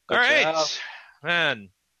 All right. Man.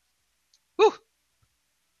 Whew.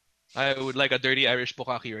 I would like a dirty Irish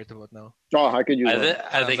bukkake right about now. Oh, I could use that.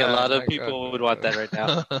 I think a lot of people would want that right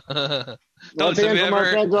now. One thing from our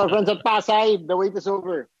friends at Pasay, the wait is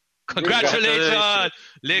over. Congratulations!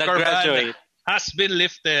 Liquor ban has been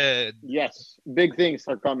lifted. Yes, big things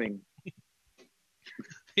are coming.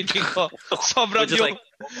 Hindi ko. Sobrang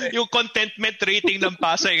yung contentment rating ng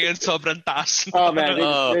Pasay ngayon sobrang taas. Oh man,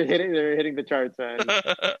 they're hitting the charts, man.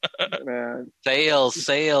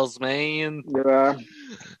 Sales, man.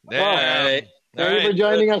 Yeah. Thank you for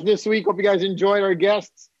joining us this week. Hope you guys enjoyed our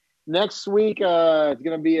guests. Next week, it's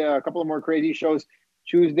going to be a couple of more crazy shows.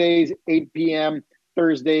 Tuesdays, 8 p.m.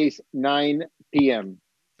 Thursdays, 9 p.m.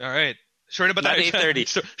 All right. Sure na ba tayo?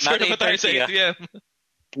 8:30. Sure na ba tayo sa 8 p.m.?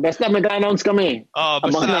 Basta mag-announce kami.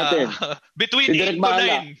 Basta natin. Between 8 to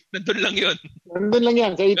 9. Nandun lang yun. Nandun lang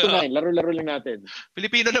yan. Sa 8 to 9. Laro-laro lang natin.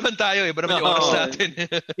 Filipino naman tayo. Iba naman yung oras natin.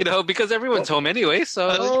 Because everyone's home anyway.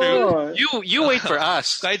 So you wait for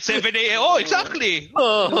us. Kahit 7 a.m. Oh, exactly.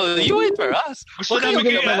 You wait for us. Gusto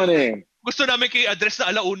namin kayo address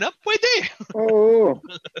na alauna? Pwede. Oo.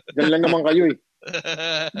 Diyan lang naman kayo eh.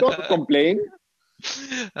 Don't complain.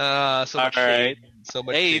 So much shade. So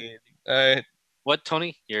much shade. All right. What,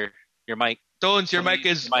 Tony? Your mic. Tones, your mic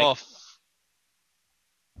is off.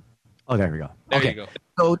 Oh, there we go. There you go.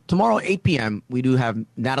 So tomorrow, 8 p.m., we do have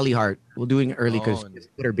Natalie Hart. We're doing early because she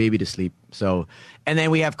put her baby to sleep. So, and then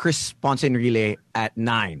we have Chris Ponce Relay at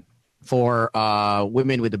 9 for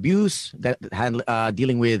women with abuse,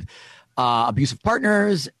 dealing with abusive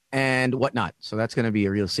partners and whatnot. So that's going to be a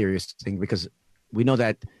real serious thing because we know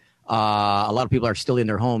that a lot of people are still in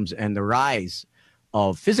their homes, and the rise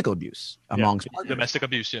of physical abuse amongst domestic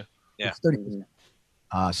abuse, it's 30%.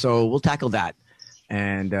 So we'll tackle that,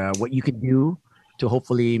 and what you can do to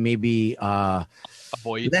hopefully maybe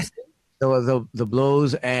avoid the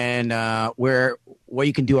blows, and what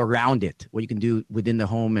you can do around it, what you can do within the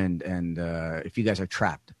home, and if you guys are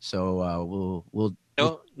trapped. So we'll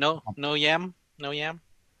no yam.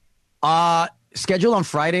 Schedule on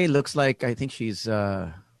Friday looks like I think she's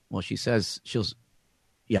she says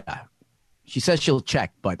she says she'll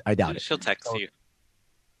check, but I doubt it. She'll text you.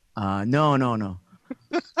 No.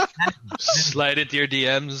 Slide into your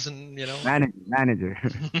DMs and, Manager.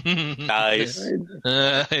 Nice.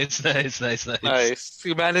 It's nice. Nice.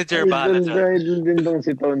 Si manager ba? Idol din dong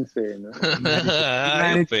si Tonce.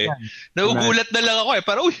 Nagugulat na lang ako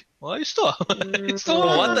Parang, ayos to.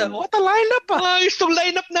 What a lineup Ayos tong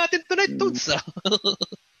lineup natin tonight, Tonce.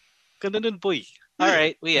 Ganun boy. All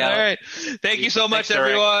right, we out. All right. Thank you so much,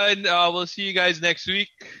 everyone. We'll see you guys next week.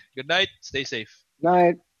 Good night. Stay safe.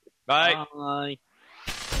 Night. Bye. Bye.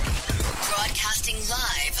 Broadcasting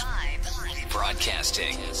live.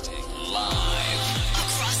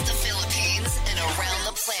 Across the Philippines and around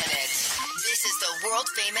the planet. This is the world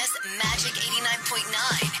famous Magic 89.9.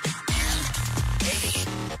 MAGIC.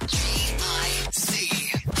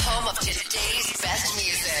 Home of today's best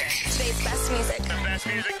music. Today's best music. The best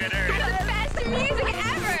music that airs. The best music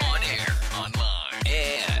ever. On air, online,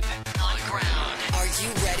 and on ground. Are you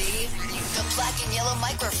ready? The black and yellow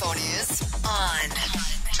microphone is on.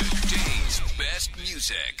 Today's best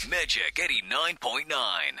music. Magic 89.9.